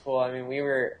 that was cool. I mean, we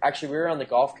were on the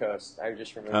Gulf Coast. I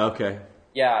just remember. Oh, okay.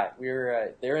 Yeah, we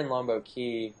were. They were in Lombok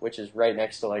Key, which is right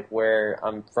next to like where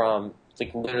I'm from. It's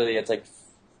like literally, it's like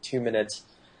 2 minutes,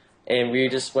 and we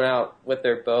just went out with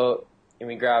their boat, and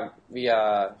we grabbed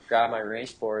my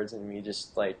race boards, and we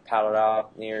just like paddled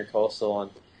out near coastal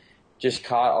and just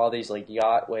caught all these like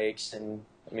yacht wakes. And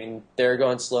I mean, they're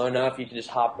going slow enough, you can just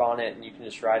hop on it and you can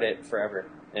just ride it forever,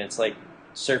 and it's like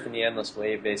surfing the endless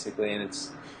wave basically, and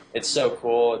it's so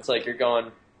cool. It's like you're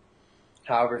going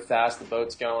however fast the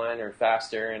boat's going or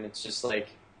faster, and it's just like,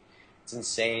 it's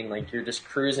insane. Like you're just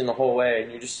cruising the whole way,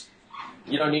 and you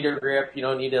don't need to rip, you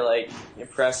don't need to like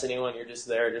impress anyone, you're just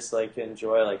there just like to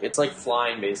enjoy. Like it's like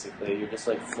flying basically. You're just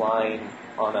like flying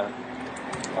on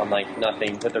like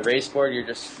nothing. With the race board, you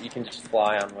can just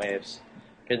fly on waves,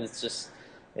 because it's just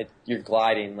you're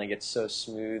gliding, like it's so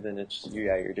smooth, and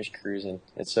you're just cruising.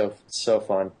 It's so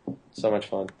fun, so much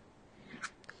fun.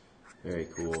 Very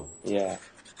cool. Yeah.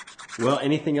 Well,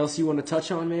 anything else you want to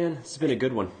touch on, man? It's been a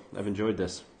good one. I've enjoyed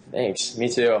this. Thanks. Me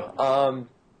too.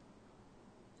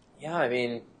 Yeah, I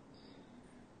mean,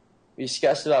 we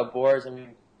discussed about boards. I mean,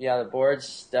 yeah, the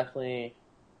boards definitely,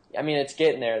 I mean, it's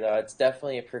getting there though. It's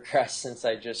definitely progressed since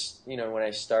I just, when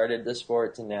I started the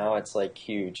sport to now, it's like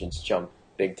huge. It's jumped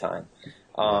big time.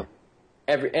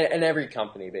 Every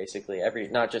company basically,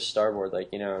 not just Starboard,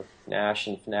 like, Nash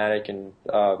and Fnatic and,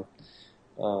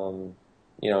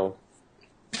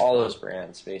 all those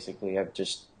brands basically have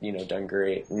just, done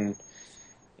great. And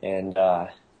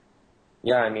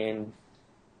yeah, I mean,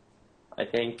 I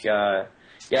think it's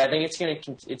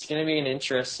gonna be an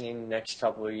interesting next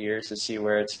couple of years to see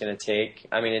where it's gonna take.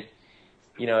 I mean,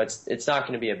 it's not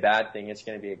gonna be a bad thing. It's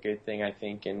gonna be a good thing, I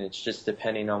think, and it's just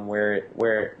depending on where it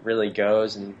really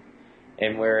goes and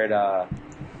where the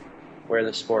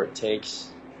sport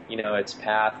takes, its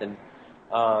path. And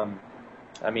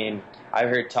I mean, I've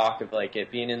heard talk of like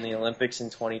it being in the Olympics in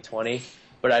 2020,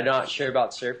 but I'm not sure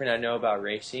about surfing. I know about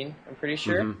racing, I'm pretty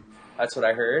sure. Mm-hmm. That's what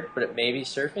I heard, but it may be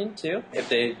surfing too, if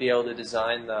they'd be able to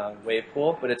design the wave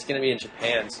pool. But it's going to be in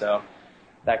Japan, so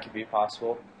that could be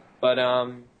possible. But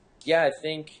yeah, I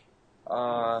think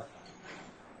it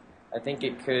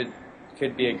could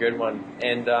be a good one.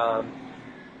 And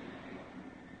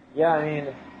yeah, I mean,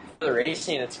 for the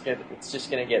racing, it's good. It's just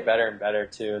going to get better and better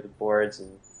too. The boards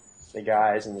and the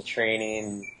guys and the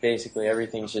training, basically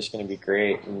everything's just going to be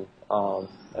great. And I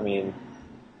mean,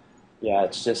 yeah,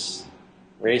 it's just.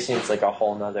 Racing's like a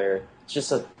whole nother. It's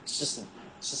just a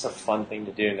fun thing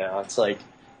to do now. It's like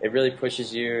it really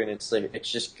pushes you, and it's like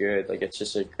it's just good. Like it's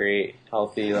just a great,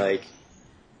 healthy like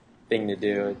thing to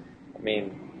do. I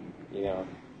mean, you know,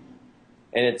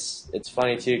 and it's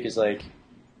funny too because like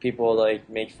people like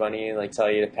make fun of you, like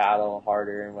tell you to paddle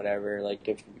harder and whatever. Like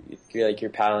if you're like you're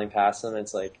paddling past them,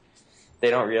 it's like they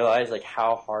don't realize like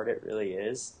how hard it really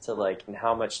is to like and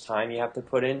how much time you have to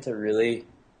put in to really,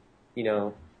 you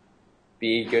know,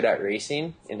 be good at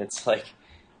racing. And it's like,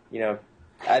 you know,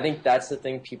 I think that's the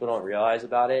thing people don't realize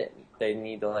about it. They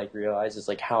need to like realize is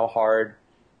like how hard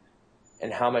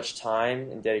and how much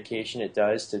time and dedication it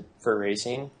does to for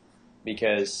racing,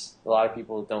 because a lot of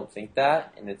people don't think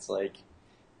that, and it's like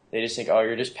they just think, oh,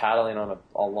 you're just paddling on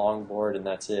a long board and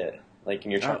that's it. Like,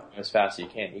 and you're trying to go as fast as you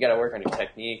can. You got to work on your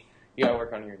technique. You got to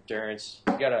work on your endurance.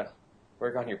 You got to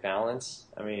work on your balance.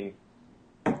 I mean,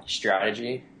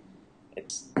 strategy.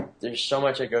 There's so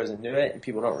much that goes into it, and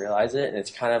people don't realize it, and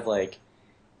it's kind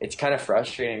of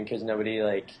frustrating because nobody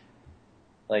like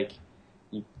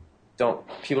people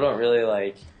don't really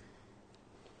like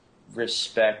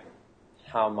respect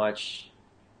how much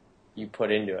you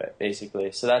put into it,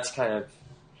 basically. So that's kind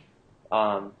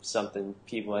of something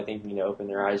people I think need to open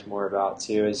their eyes more about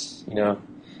too, is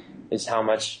how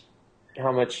much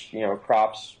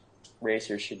props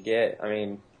racers should get. I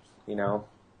mean,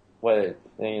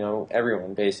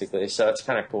 everyone basically. So it's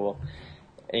kind of cool.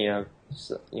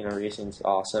 Racing's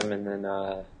awesome, and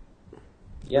then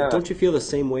yeah. Don't you feel the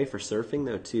same way for surfing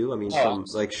though too? I mean, from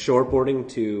like shortboarding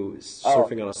to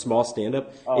surfing on a small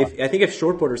stand-up. I think if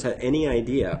shortboarders had any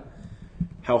idea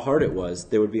how hard it was,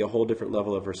 there would be a whole different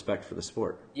level of respect for the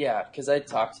sport. Yeah, because I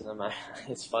talked to them.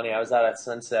 It's funny. I was out at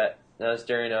Sunset, and it was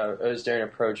during a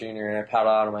pro junior, and I paddled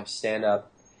out on my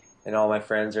stand-up, and all my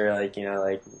friends are like,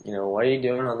 what are you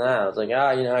doing on that? I was like,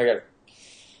 I got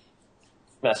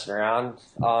messing around.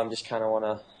 Just kind of want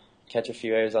to catch a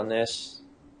few waves on this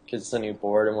because it's a new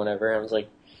board and whatever. And I was like,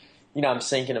 I'm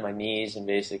sinking to my knees and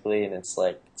basically, and it's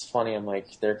like, it's funny. I'm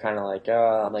like, they're kind of like,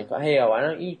 I'm like, hey, why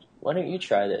don't you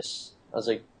try this? I was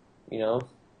like,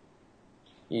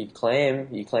 you claim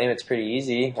it's pretty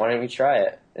easy. Why don't you try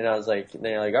it? And I was like, and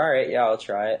they're like, all right, yeah, I'll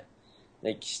try it.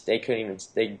 They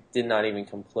did not even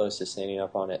come close to standing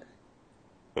up on it.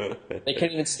 They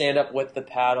couldn't even stand up with the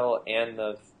paddle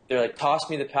they're like, toss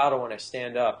me the paddle when I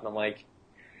stand up. And I'm like,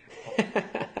 oh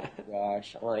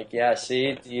gosh. I'm like, yeah,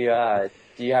 see, do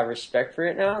you have respect for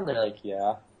it now? And they're like,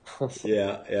 yeah.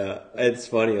 Yeah. It's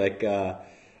funny. Like,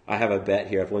 I have a bet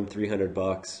here. I've won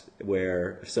 $300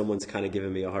 where if someone's kind of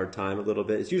giving me a hard time a little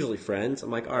bit, it's usually friends.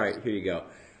 I'm like, all right, here you go.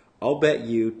 I'll bet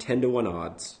you 10-1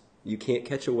 odds. You can't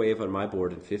catch a wave on my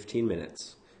board in 15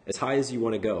 minutes, as high as you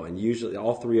want to go. And usually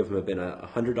all three of them have been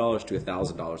 $100 to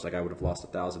 $1,000. Like I would have lost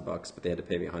 $1,000, but they had to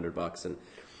pay me $100. And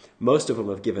most of them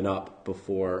have given up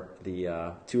before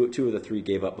the two of the three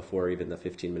gave up before even the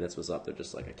 15 minutes was up. They're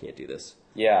just like, I can't do this.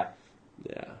 Yeah.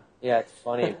 It's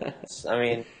funny. I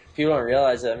mean, people don't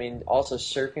realize it. I mean, also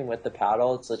surfing with the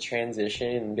paddle, it's a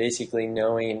transition and basically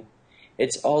knowing.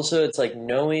 It's like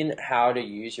knowing how to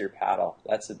use your paddle.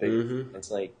 That's the big. Mm-hmm.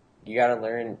 It's like you got to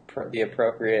learn the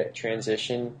appropriate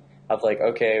transition of like,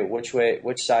 okay, which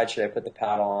side should I put the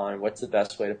paddle on? What's the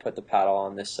best way to put the paddle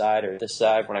on this side or this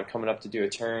side? When I'm coming up to do a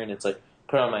turn, it's like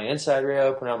put it on my inside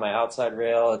rail, put it on my outside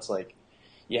rail. It's like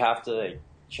you have to like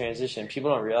transition.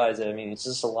 People don't realize it. I mean, it's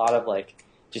just a lot of like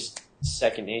just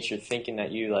second nature thinking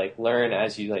that you like learn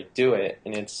as you like do it,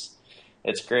 and it's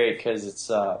great because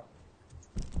it's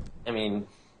I mean,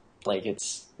 like it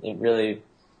really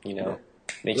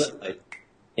makes you like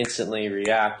instantly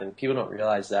react, and people don't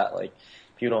realize that. Like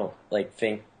people don't like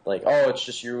think like, oh, it's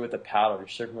just you're with a paddle, you're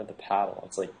surfing with a paddle.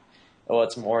 It's like, oh,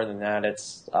 it's more than that.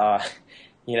 It's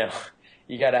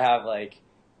you gotta have like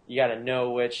you gotta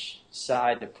know which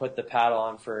side to put the paddle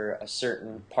on for a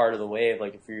certain part of the wave.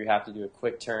 Like if you have to do a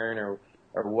quick turn or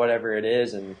whatever it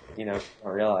is, and don't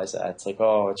realize that. It's like,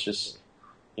 oh, it's just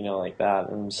like that.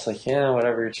 And I'm just like, yeah,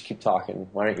 whatever, just keep talking.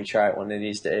 Why don't you try it one of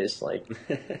these days? Like,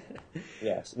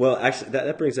 yes. Well, actually,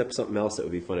 that brings up something else that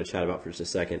would be fun to chat about for just a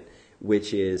second,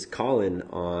 which is Colin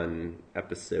on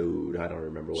episode, I don't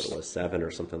remember what it was, 7 or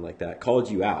something like that,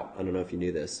 called you out. I don't know if you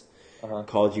knew this.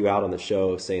 Called you out on the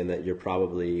show saying that you're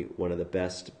probably one of the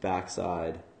best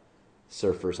backside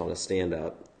surfers on a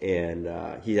stand-up.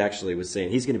 And he actually was saying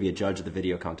he's going to be a judge of the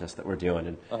video contest that we're doing,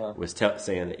 and was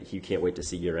saying that he can't wait to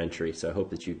see your entry. So I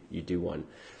hope that you do one.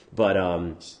 But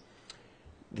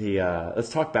let's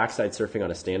talk backside surfing on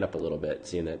a stand-up a little bit,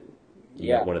 seeing that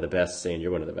you're one of the best, saying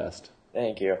you're one of the best.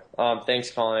 Thank you.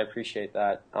 Thanks, Colin. I appreciate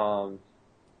that.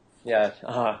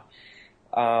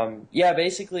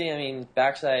 Basically, I mean,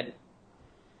 backside,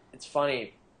 it's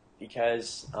funny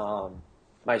because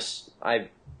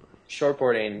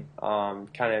shortboarding,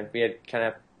 we had kind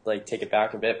of like take it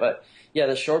back a bit, but yeah,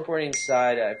 the shortboarding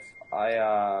side,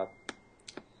 I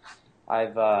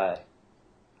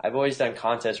I've always done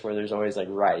contests where there's always like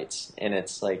rights, and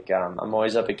it's like I'm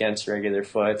always up against regular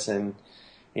foots, and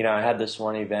I had this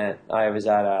one event. I was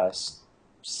at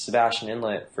Sebastian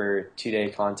Inlet for a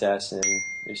 2-day contest, and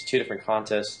there's 2 different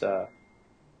contests,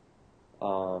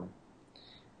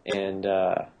 and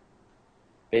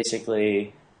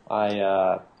basically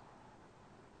I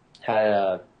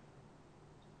had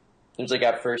it was like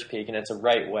at first peak, and it's a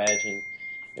right wedge, and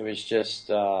it was just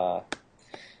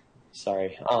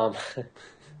sorry.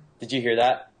 Did you hear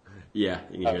that? Yeah,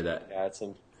 you can hear that. Yeah,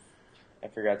 I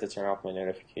forgot to turn off my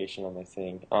notification on my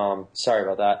thing. Sorry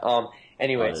about that.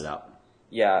 Anyways, Cut it out.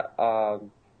 yeah,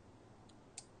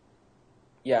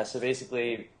 yeah. So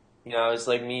basically, it was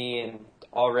like me and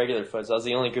all regular foots. I was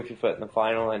the only goofy foot in the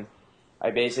final, and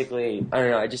I don't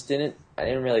know. I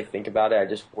didn't really think about it. I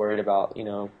just worried about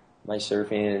my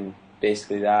surfing and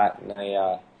basically that,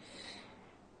 and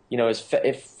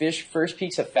if first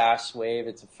peak's a fast wave,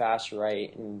 it's a fast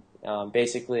right, and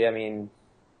basically, I mean,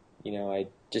 I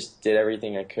just did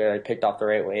everything I could. I picked off the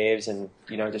right waves, and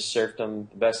just surfed them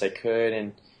the best I could,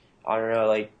 and I don't know,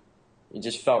 like it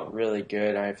just felt really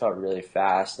good, and I felt really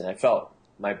fast, and I felt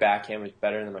my backhand was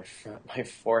better than my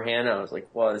forehand. And I was like,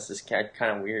 whoa, this is kind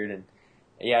of weird, and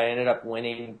yeah, I ended up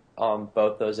winning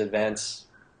both those events,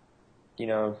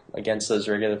 against those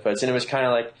regular foots, and it was kind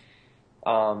of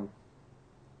like.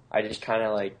 I just kind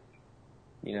of like,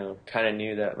 kind of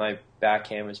knew that my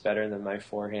backhand was better than my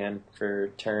forehand for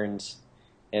turns,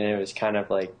 and it was kind of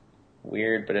like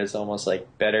weird, but it was almost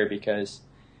like better because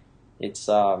it's,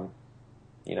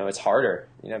 it's harder.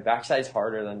 Backside's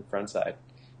harder than frontside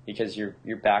because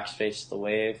your back's face the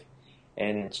wave,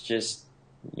 and it's just,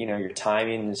 your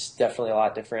timing is definitely a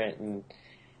lot different, and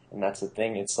that's the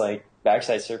thing. It's like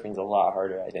backside surfing's a lot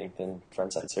harder, I think, than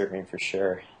frontside surfing for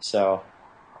sure. So.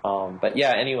 But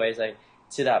yeah, anyways,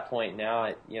 to that point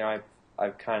now,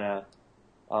 I've kind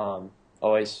of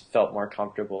always felt more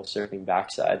comfortable surfing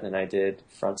backside than I did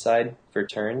frontside for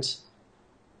turns,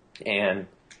 and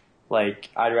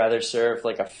like I'd rather surf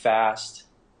like a fast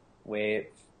wave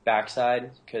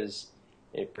backside because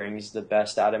it brings the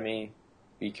best out of me,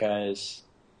 because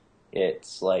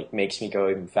it's like makes me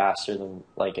go even faster than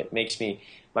like it makes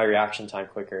my reaction time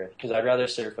quicker, because I'd rather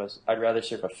surf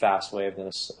a fast wave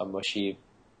than a mushy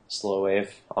slow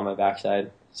wave on my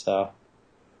backside. So,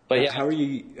 but yeah. How do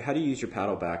you use your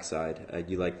paddle backside? Do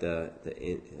you like the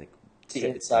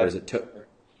inside? Or is it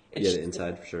the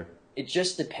inside for sure. It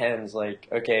just depends. Like,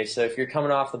 okay, so if you're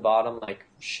coming off the bottom, like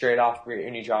straight off,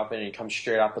 and you drop in and you come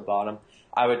straight off the bottom,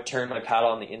 I would turn my paddle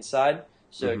on the inside.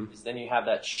 So then you have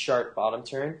that sharp bottom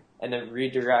turn, and then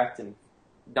redirect and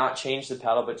not change the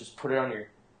paddle, but just put it on your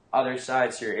other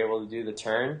side so you're able to do the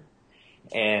turn,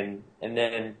 and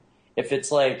then. If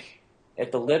it's like,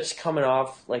 if the lip's coming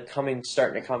off, like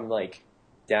starting to come like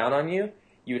down on you,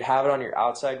 you would have it on your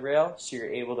outside rail, so you're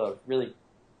able to really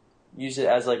use it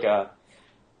as like a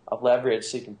leverage,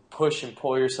 so you can push and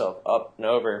pull yourself up and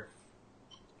over.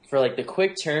 For like the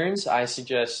quick turns, I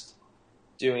suggest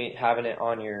having it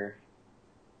on your.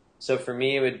 So for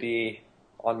me, it would be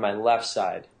on my left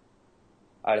side.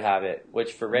 I'd have it,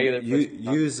 which for regular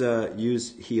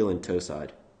use heel and toe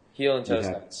side. Heel and toe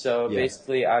side. So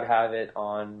basically, I'd have it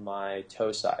on my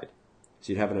toe side.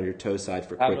 So you'd have it on your toe side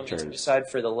for quick turns. Toe side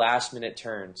for the last minute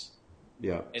turns.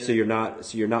 Yeah. So you're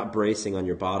not bracing on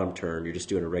your bottom turn. You're just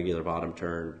doing a regular bottom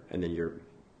turn, and then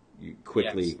you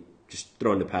quickly just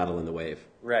throwing the paddle in the wave.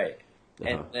 Right.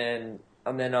 And then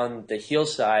on the heel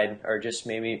side, or just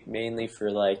mainly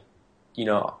for like,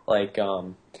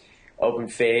 open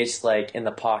face, like in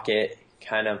the pocket,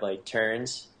 kind of like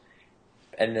turns.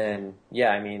 And then,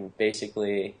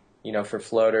 basically, for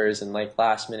floaters and like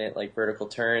last minute, like vertical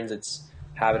turns, it's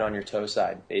have it on your toe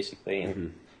side, basically.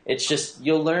 And it's just,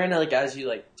 you'll learn like as you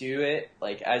like do it,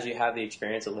 like as you have the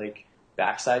experience of like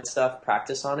backside stuff,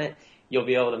 practice on it, you'll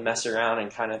be able to mess around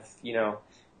and kind of,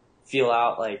 feel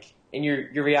out like, and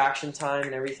your reaction time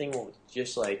and everything will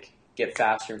just like get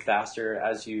faster and faster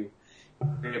as you're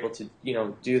able to,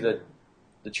 do the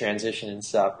transition and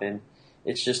stuff. And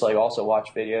it's just like also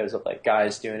watch videos of like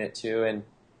guys doing it too,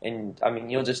 and I mean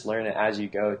you'll just learn it as you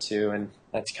go too, and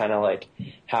that's kind of like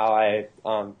how I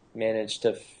managed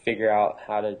to figure out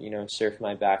how to surf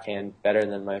my backhand better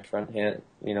than my front hand,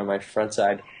 my front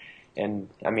side. And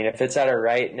I mean if it's at a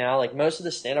right now, like most of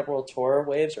the stand-up world tour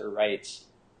waves are rights,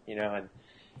 and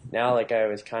now like I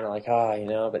was kind of like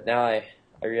but now I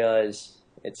realize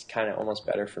it's kind of almost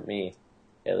better for me,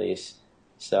 at least.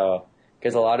 So.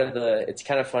 Because a lot of it's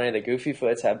kind of funny, the goofy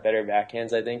foots have better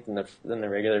backhands, I think, than the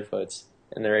regular foots.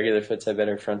 And the regular foots have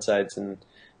better front sides than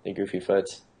the goofy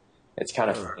foots. It's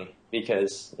kind of funny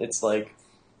because it's like,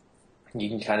 you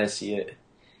can kind of see it.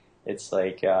 It's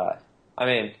like, I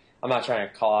mean, I'm not trying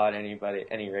to call out anybody,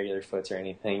 any regular foots or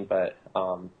anything, but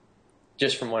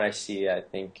just from what I see, I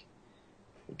think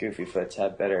Goofy Foots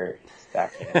have better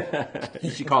backhand.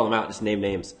 You should call them out. Just name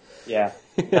names. Yeah.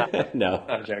 No, No.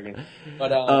 I'm joking. But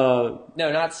no,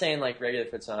 not saying like regular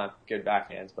Foots don't have good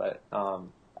backhands, but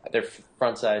their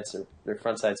frontside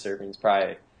surfing is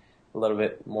probably a little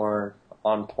bit more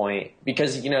on point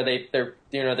because they're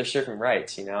surfing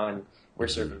rights, and we're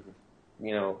surfing,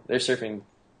 they're surfing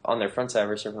on their front side,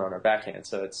 we're surfing on our backhand,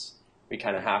 so we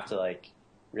kind of have to like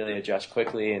really adjust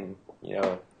quickly and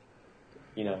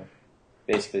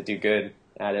basically do good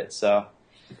at it. So,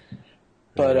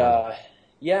 but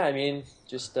yeah, I mean,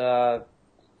 just hanging,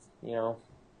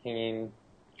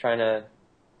 trying to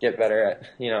get better at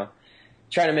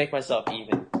trying to make myself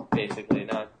even, basically.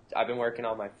 I've been working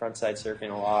on my front side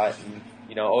surfing a lot,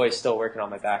 and always still working on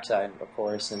my backside, of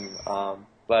course. And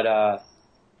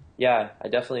yeah, I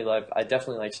definitely like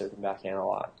surfing backhand a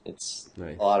lot. It's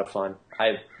nice. A lot of fun.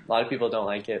 A lot of people don't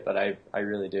like it, but I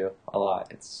really do a lot.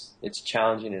 It's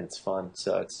challenging and it's fun,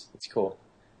 so it's cool.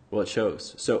 Well, it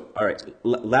shows. So, all right,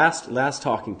 last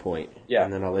talking point, yeah,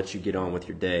 and then I'll let you get on with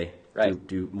your day. Right.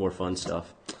 Do more fun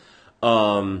stuff.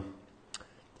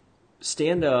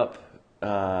 Stand up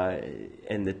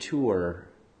and the tour,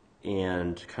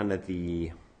 and kind of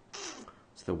the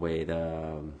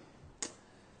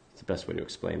best way to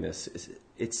explain this is,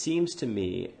 it seems to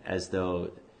me as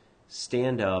though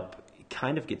stand up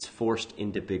kind of gets forced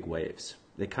into big waves.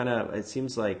 It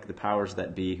seems like the powers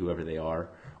that be, whoever they are,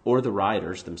 or the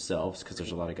riders themselves, because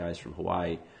there's a lot of guys from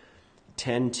Hawaii,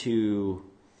 tend to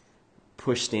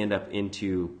push stand up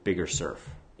into bigger surf.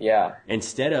 Yeah.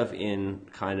 Instead of in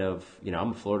kind of,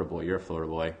 I'm a Florida boy, you're a Florida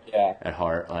boy. Yeah. At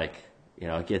heart, like,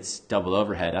 it gets double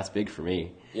overhead. That's big for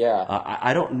me. Yeah.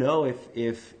 I don't know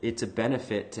if it's a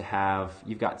benefit to have,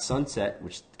 you've got Sunset,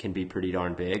 which can be pretty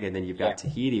darn big, and then you've got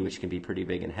Tahiti, which can be pretty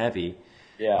big and heavy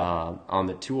on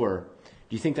the tour.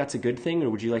 Do you think that's a good thing, or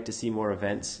would you like to see more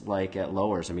events like at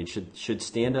lowers? I mean, should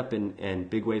stand-up and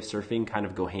big wave surfing kind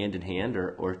of go hand in hand,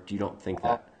 or do you don't think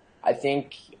that? I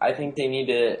think they need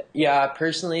to. Yeah,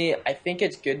 personally, I think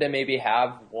it's good to maybe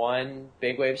have one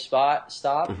big wave stop,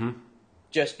 Mm-hmm.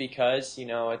 just because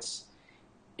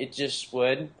it just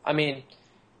would. I mean,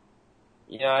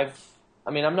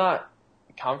 I'm not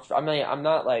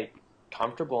like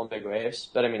comfortable in big waves,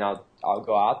 but I mean, I'll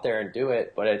go out there and do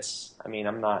it. But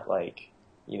I'm not like,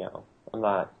 I'm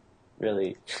not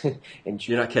really.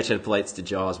 You're not catching flights to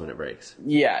Jaws when it breaks.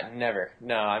 Yeah, never.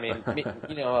 No, I mean,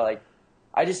 like.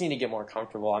 I just need to get more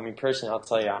comfortable. I mean, personally, I'll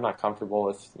tell you, I'm not comfortable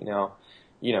with,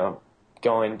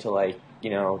 going to like,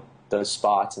 those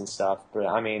spots and stuff. But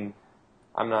I mean,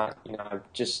 I'm not,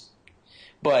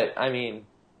 but I mean,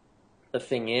 the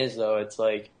thing is though, it's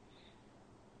like,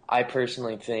 I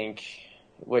personally think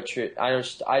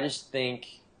I just think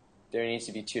there needs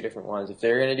to be two different ones. If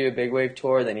they're going to do a big wave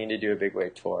tour, they need to do a big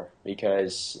wave tour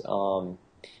because,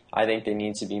 I think there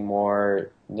needs to be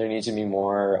more progressive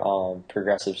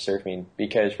surfing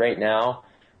because right now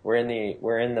we're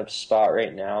in the spot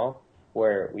right now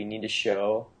where we need to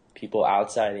show people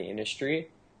outside the industry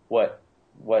what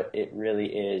it really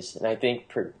is, and I think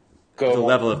the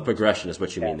level of progression is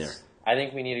what you mean there. I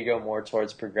think we need to go more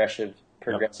towards progressive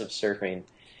surfing,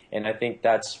 and I think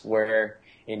that's where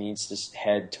it needs to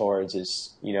head towards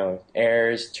is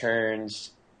airs,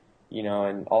 turns,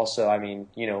 and also I mean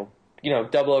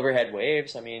double overhead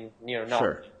waves. I mean, not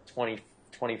sure. 20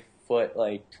 foot,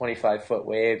 like 25 foot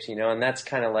waves, and that's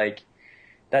kind of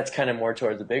more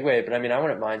towards the big wave. But I mean, I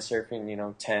wouldn't mind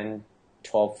surfing, 10,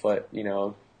 12 foot,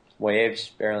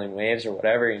 waves, barreling waves or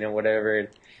whatever, whatever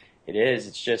it is.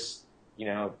 It's just,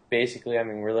 basically, I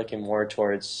mean, we're looking more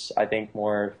towards, I think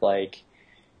more like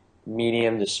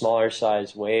medium to smaller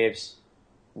size waves,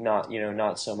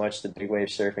 not so much the big wave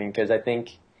surfing. Cause I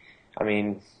think, I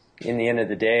mean, in the end of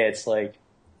the day, it's like,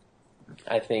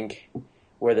 I think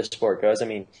where the sport goes, I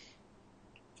mean,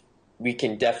 we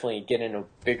can definitely get into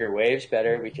bigger waves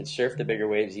better. We can surf the bigger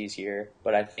waves easier.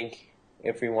 But I think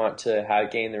if we want to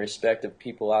gain the respect of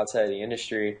people outside the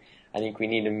industry, I think we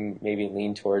need to maybe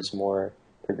lean towards more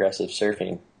progressive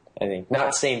surfing. I think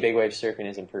not saying big wave surfing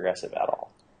isn't progressive at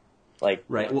all. Like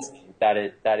right.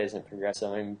 That isn't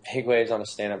progressive. I mean, big waves on a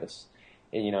stand-up is,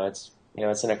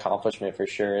 it's an accomplishment for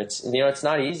sure. It's it's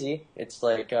not easy. It's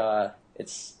like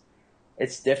it's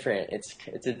different.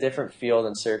 It's a different feel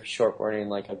than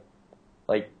shortboarding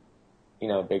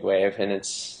big wave, and I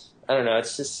don't know.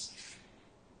 It's just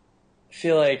I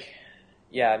feel like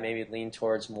maybe lean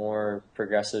towards more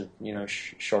progressive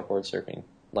shortboard surfing,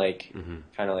 like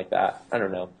kind of like that. I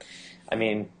don't know. I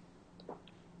mean,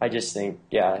 I just think,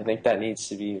 yeah, I think that needs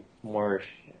to be more,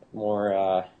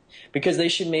 because they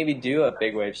should maybe do the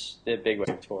big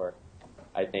wave tour.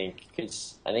 I think,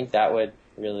 because I think that would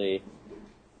really,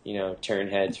 turn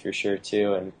heads for sure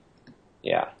too. And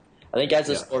yeah, I think as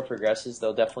the sport progresses,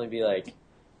 there'll definitely be like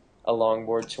a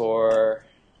longboard tour,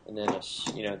 and then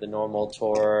the normal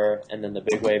tour, and then the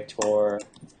big wave tour.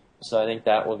 So I think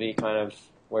that will be kind of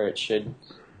where it should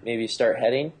maybe start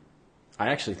heading. I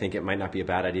actually think it might not be a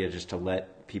bad idea just to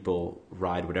let people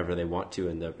ride whatever they want to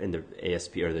in the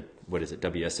ASP or the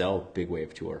WSL Big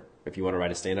Wave Tour. If you want to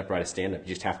ride a stand up, ride a stand up.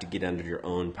 You just have to get under your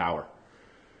own power.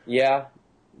 Yeah.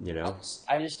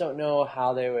 I just don't know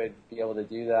how they would be able to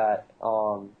do that,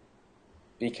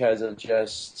 because of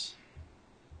just,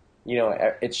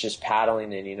 it's just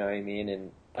paddling in, you know what I mean?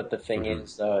 But the thing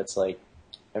is, though, it's like,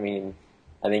 I mean,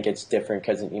 I think it's different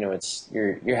because, it's,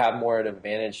 you have more of an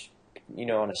advantage,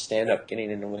 on a stand-up getting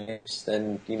into waves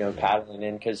than, paddling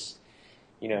in, because,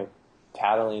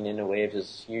 paddling into waves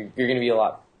is, you're going to be a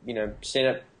lot,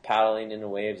 stand-up paddling into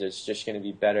waves is just going to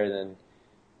be better than,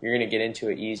 you're going to get into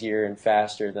it easier and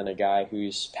faster than a guy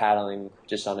who's paddling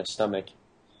just on his stomach.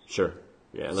 Sure.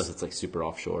 Yeah, unless it's like super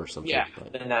offshore or something. Yeah,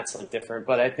 then that's like different.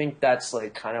 But I think that's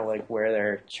like kind of like where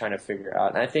they're trying to figure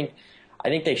out. And I think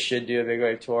they should do a big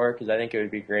wave tour, because I think it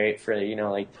would be great for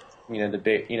the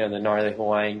big the gnarly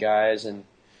Hawaiian guys, and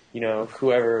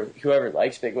whoever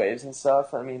likes big waves and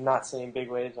stuff. I mean, not saying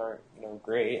big waves aren't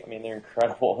great. I mean, they're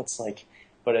incredible. It's like,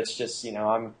 but it's just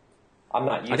I'm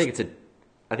not used.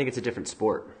 I think it's a different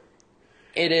sport.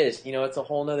 It is. It's a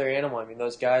whole nother animal. I mean,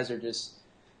 those guys are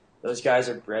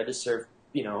bred to surf,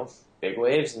 big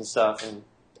waves and stuff. And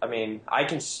I mean, I've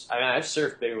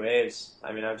surfed big waves.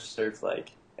 I mean, I've surfed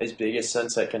like as big as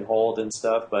Sunset can hold and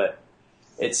stuff, but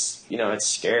it's, it's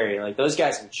scary. Like, those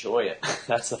guys enjoy it.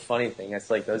 That's the funny thing. It's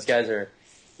like, those guys are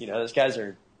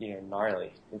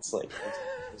gnarly. It's like,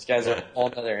 those guys are a whole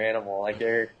nother animal. Like,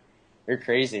 they're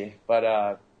crazy.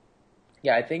 But,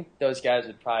 yeah, I think those guys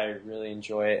would probably really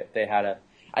enjoy it if they had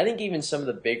I think even some of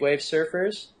the big wave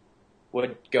surfers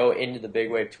would go into the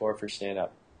big wave tour for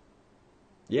stand-up.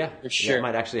 Yeah, for sure. That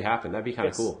might actually happen. That'd be kind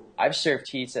of cool. I've surfed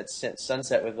heats at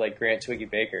Sunset with, like, Grant Twiggy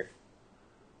Baker.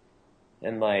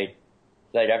 And, like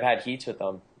I've had heats with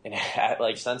them at,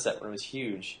 like, Sunset when it was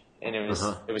huge. And it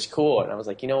was cool. And I was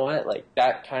like, you know what? Like,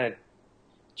 that kind of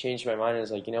changed my mind. I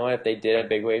was like, you know what? If they did a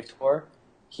big wave tour,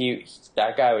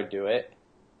 that guy would do it.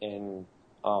 And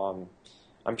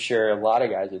I'm sure a lot of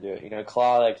guys would do it.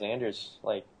 Claude Alexander's,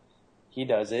 like, he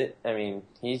does it. I mean,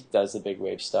 he does the big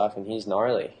wave stuff, and he's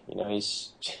gnarly.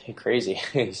 He's crazy.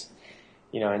 He's,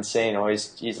 insane.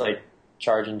 Always, he's, like,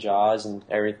 charging jaws and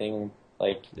everything,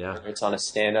 like, whether it's on a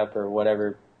stand-up or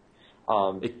whatever.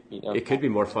 It could be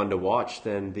more fun to watch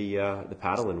than the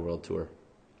Paddling World Tour.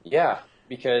 Yeah,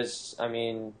 because, I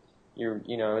mean,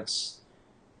 it's,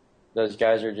 those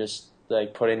guys are just,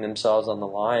 like, putting themselves on the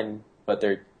line, but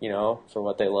they're, for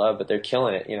what they love, but they're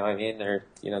killing it. You know what I mean?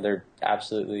 They're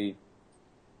absolutely,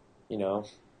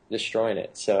 destroying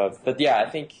it. So, but yeah, I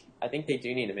think they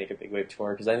do need to make a big wave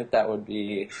tour, because I think that would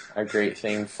be a great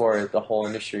thing for the whole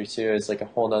industry too. It's like a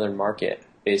whole nother market,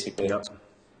 basically. Yep.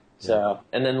 So,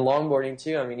 and then longboarding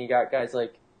too. I mean, you got guys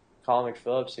like Colin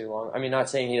McPhillips I mean, not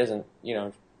saying he doesn't,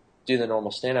 do the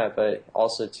normal stand-up, but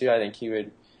also too, I think he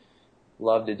would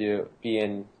love to be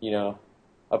in,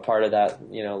 a part of that,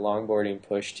 longboarding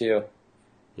push too.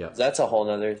 Yeah, that's a whole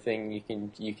other thing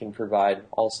you can provide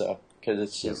also, because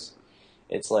it's just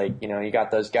it's like, you got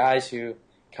those guys who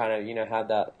kind of have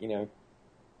that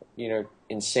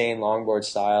insane longboard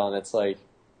style, and it's like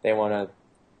they want to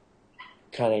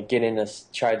kind of get into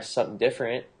try something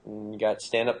different, and you got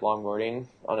stand-up longboarding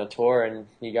on a tour, and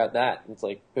you got that. It's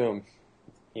like boom,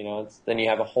 then you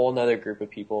have a whole nother group of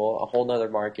people, a whole nother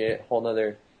market, a whole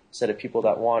nother set of people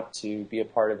that want to be a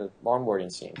part of the longboarding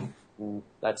scene. And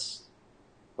that's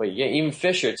what you get. Even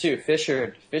Fisher too.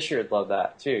 Fisher would love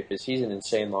that too, because he's an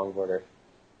insane longboarder.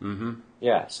 Mm-hmm.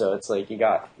 Yeah, so it's like you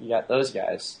got those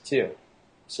guys too.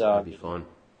 So that'd be fun.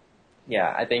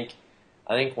 Yeah, I think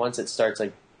once it starts,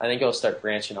 like, I think it'll start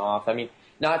branching off. I mean,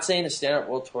 not saying the stand-up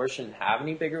world tour shouldn't have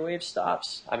any bigger wave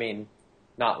stops. I mean,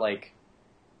 not like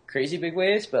crazy big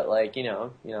waves, but like,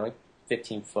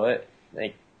 15 foot,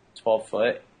 like 12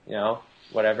 foot,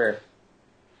 whatever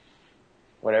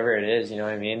it is, you know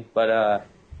what I mean? But,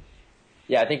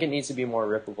 yeah, I think it needs to be more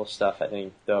rippable stuff, I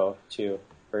think, though, too,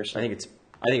 personally. I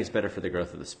think it's better for the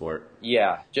growth of the sport.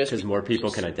 Yeah. Just because more people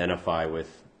can identify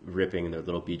with ripping their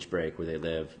little beach break where they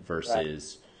live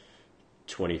versus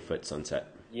 20-foot Sunset.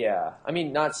 Yeah. I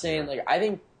mean, not saying, like,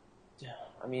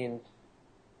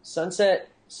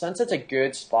 Sunset's a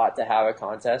good spot to have a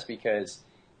contest, because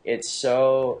it's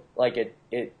so like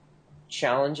it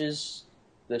challenges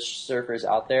the surfers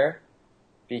out there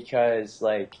because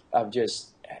like of just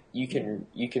you can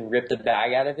rip the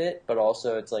bag out of it, but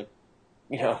also it's like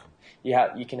you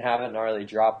can have a gnarly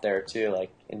drop there too,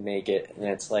 like and make it, and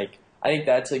it's like I think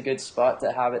that's a good spot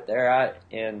to have it there at,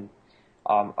 and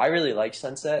I really like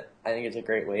Sunset. I think it's a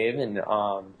great wave, and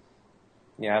I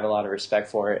have a lot of respect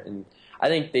for it, and I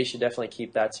think they should definitely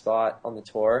keep that spot on the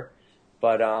tour,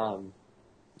 but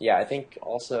I think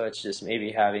also it's just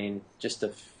maybe having just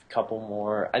a couple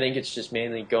more. I think it's just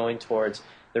mainly going towards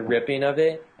the ripping of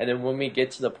it, and then when we get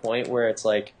to the point where it's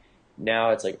like now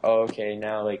it's like, oh, okay,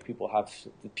 now like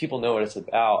people know what it's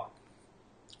about,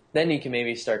 then you can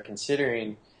maybe start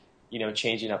considering,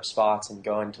 changing up spots and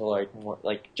going to like more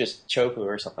like just Chopu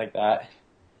or something like that.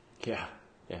 Yeah.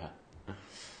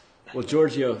 Well,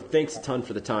 Giorgio, thanks a ton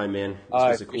for the time, man.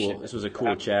 This was a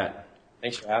cool chat.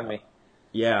 Thanks for having me.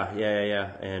 Yeah.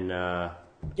 And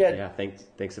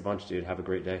thanks a bunch, dude. Have a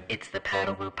great day. It's the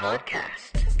Paddle Woo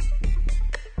Podcast.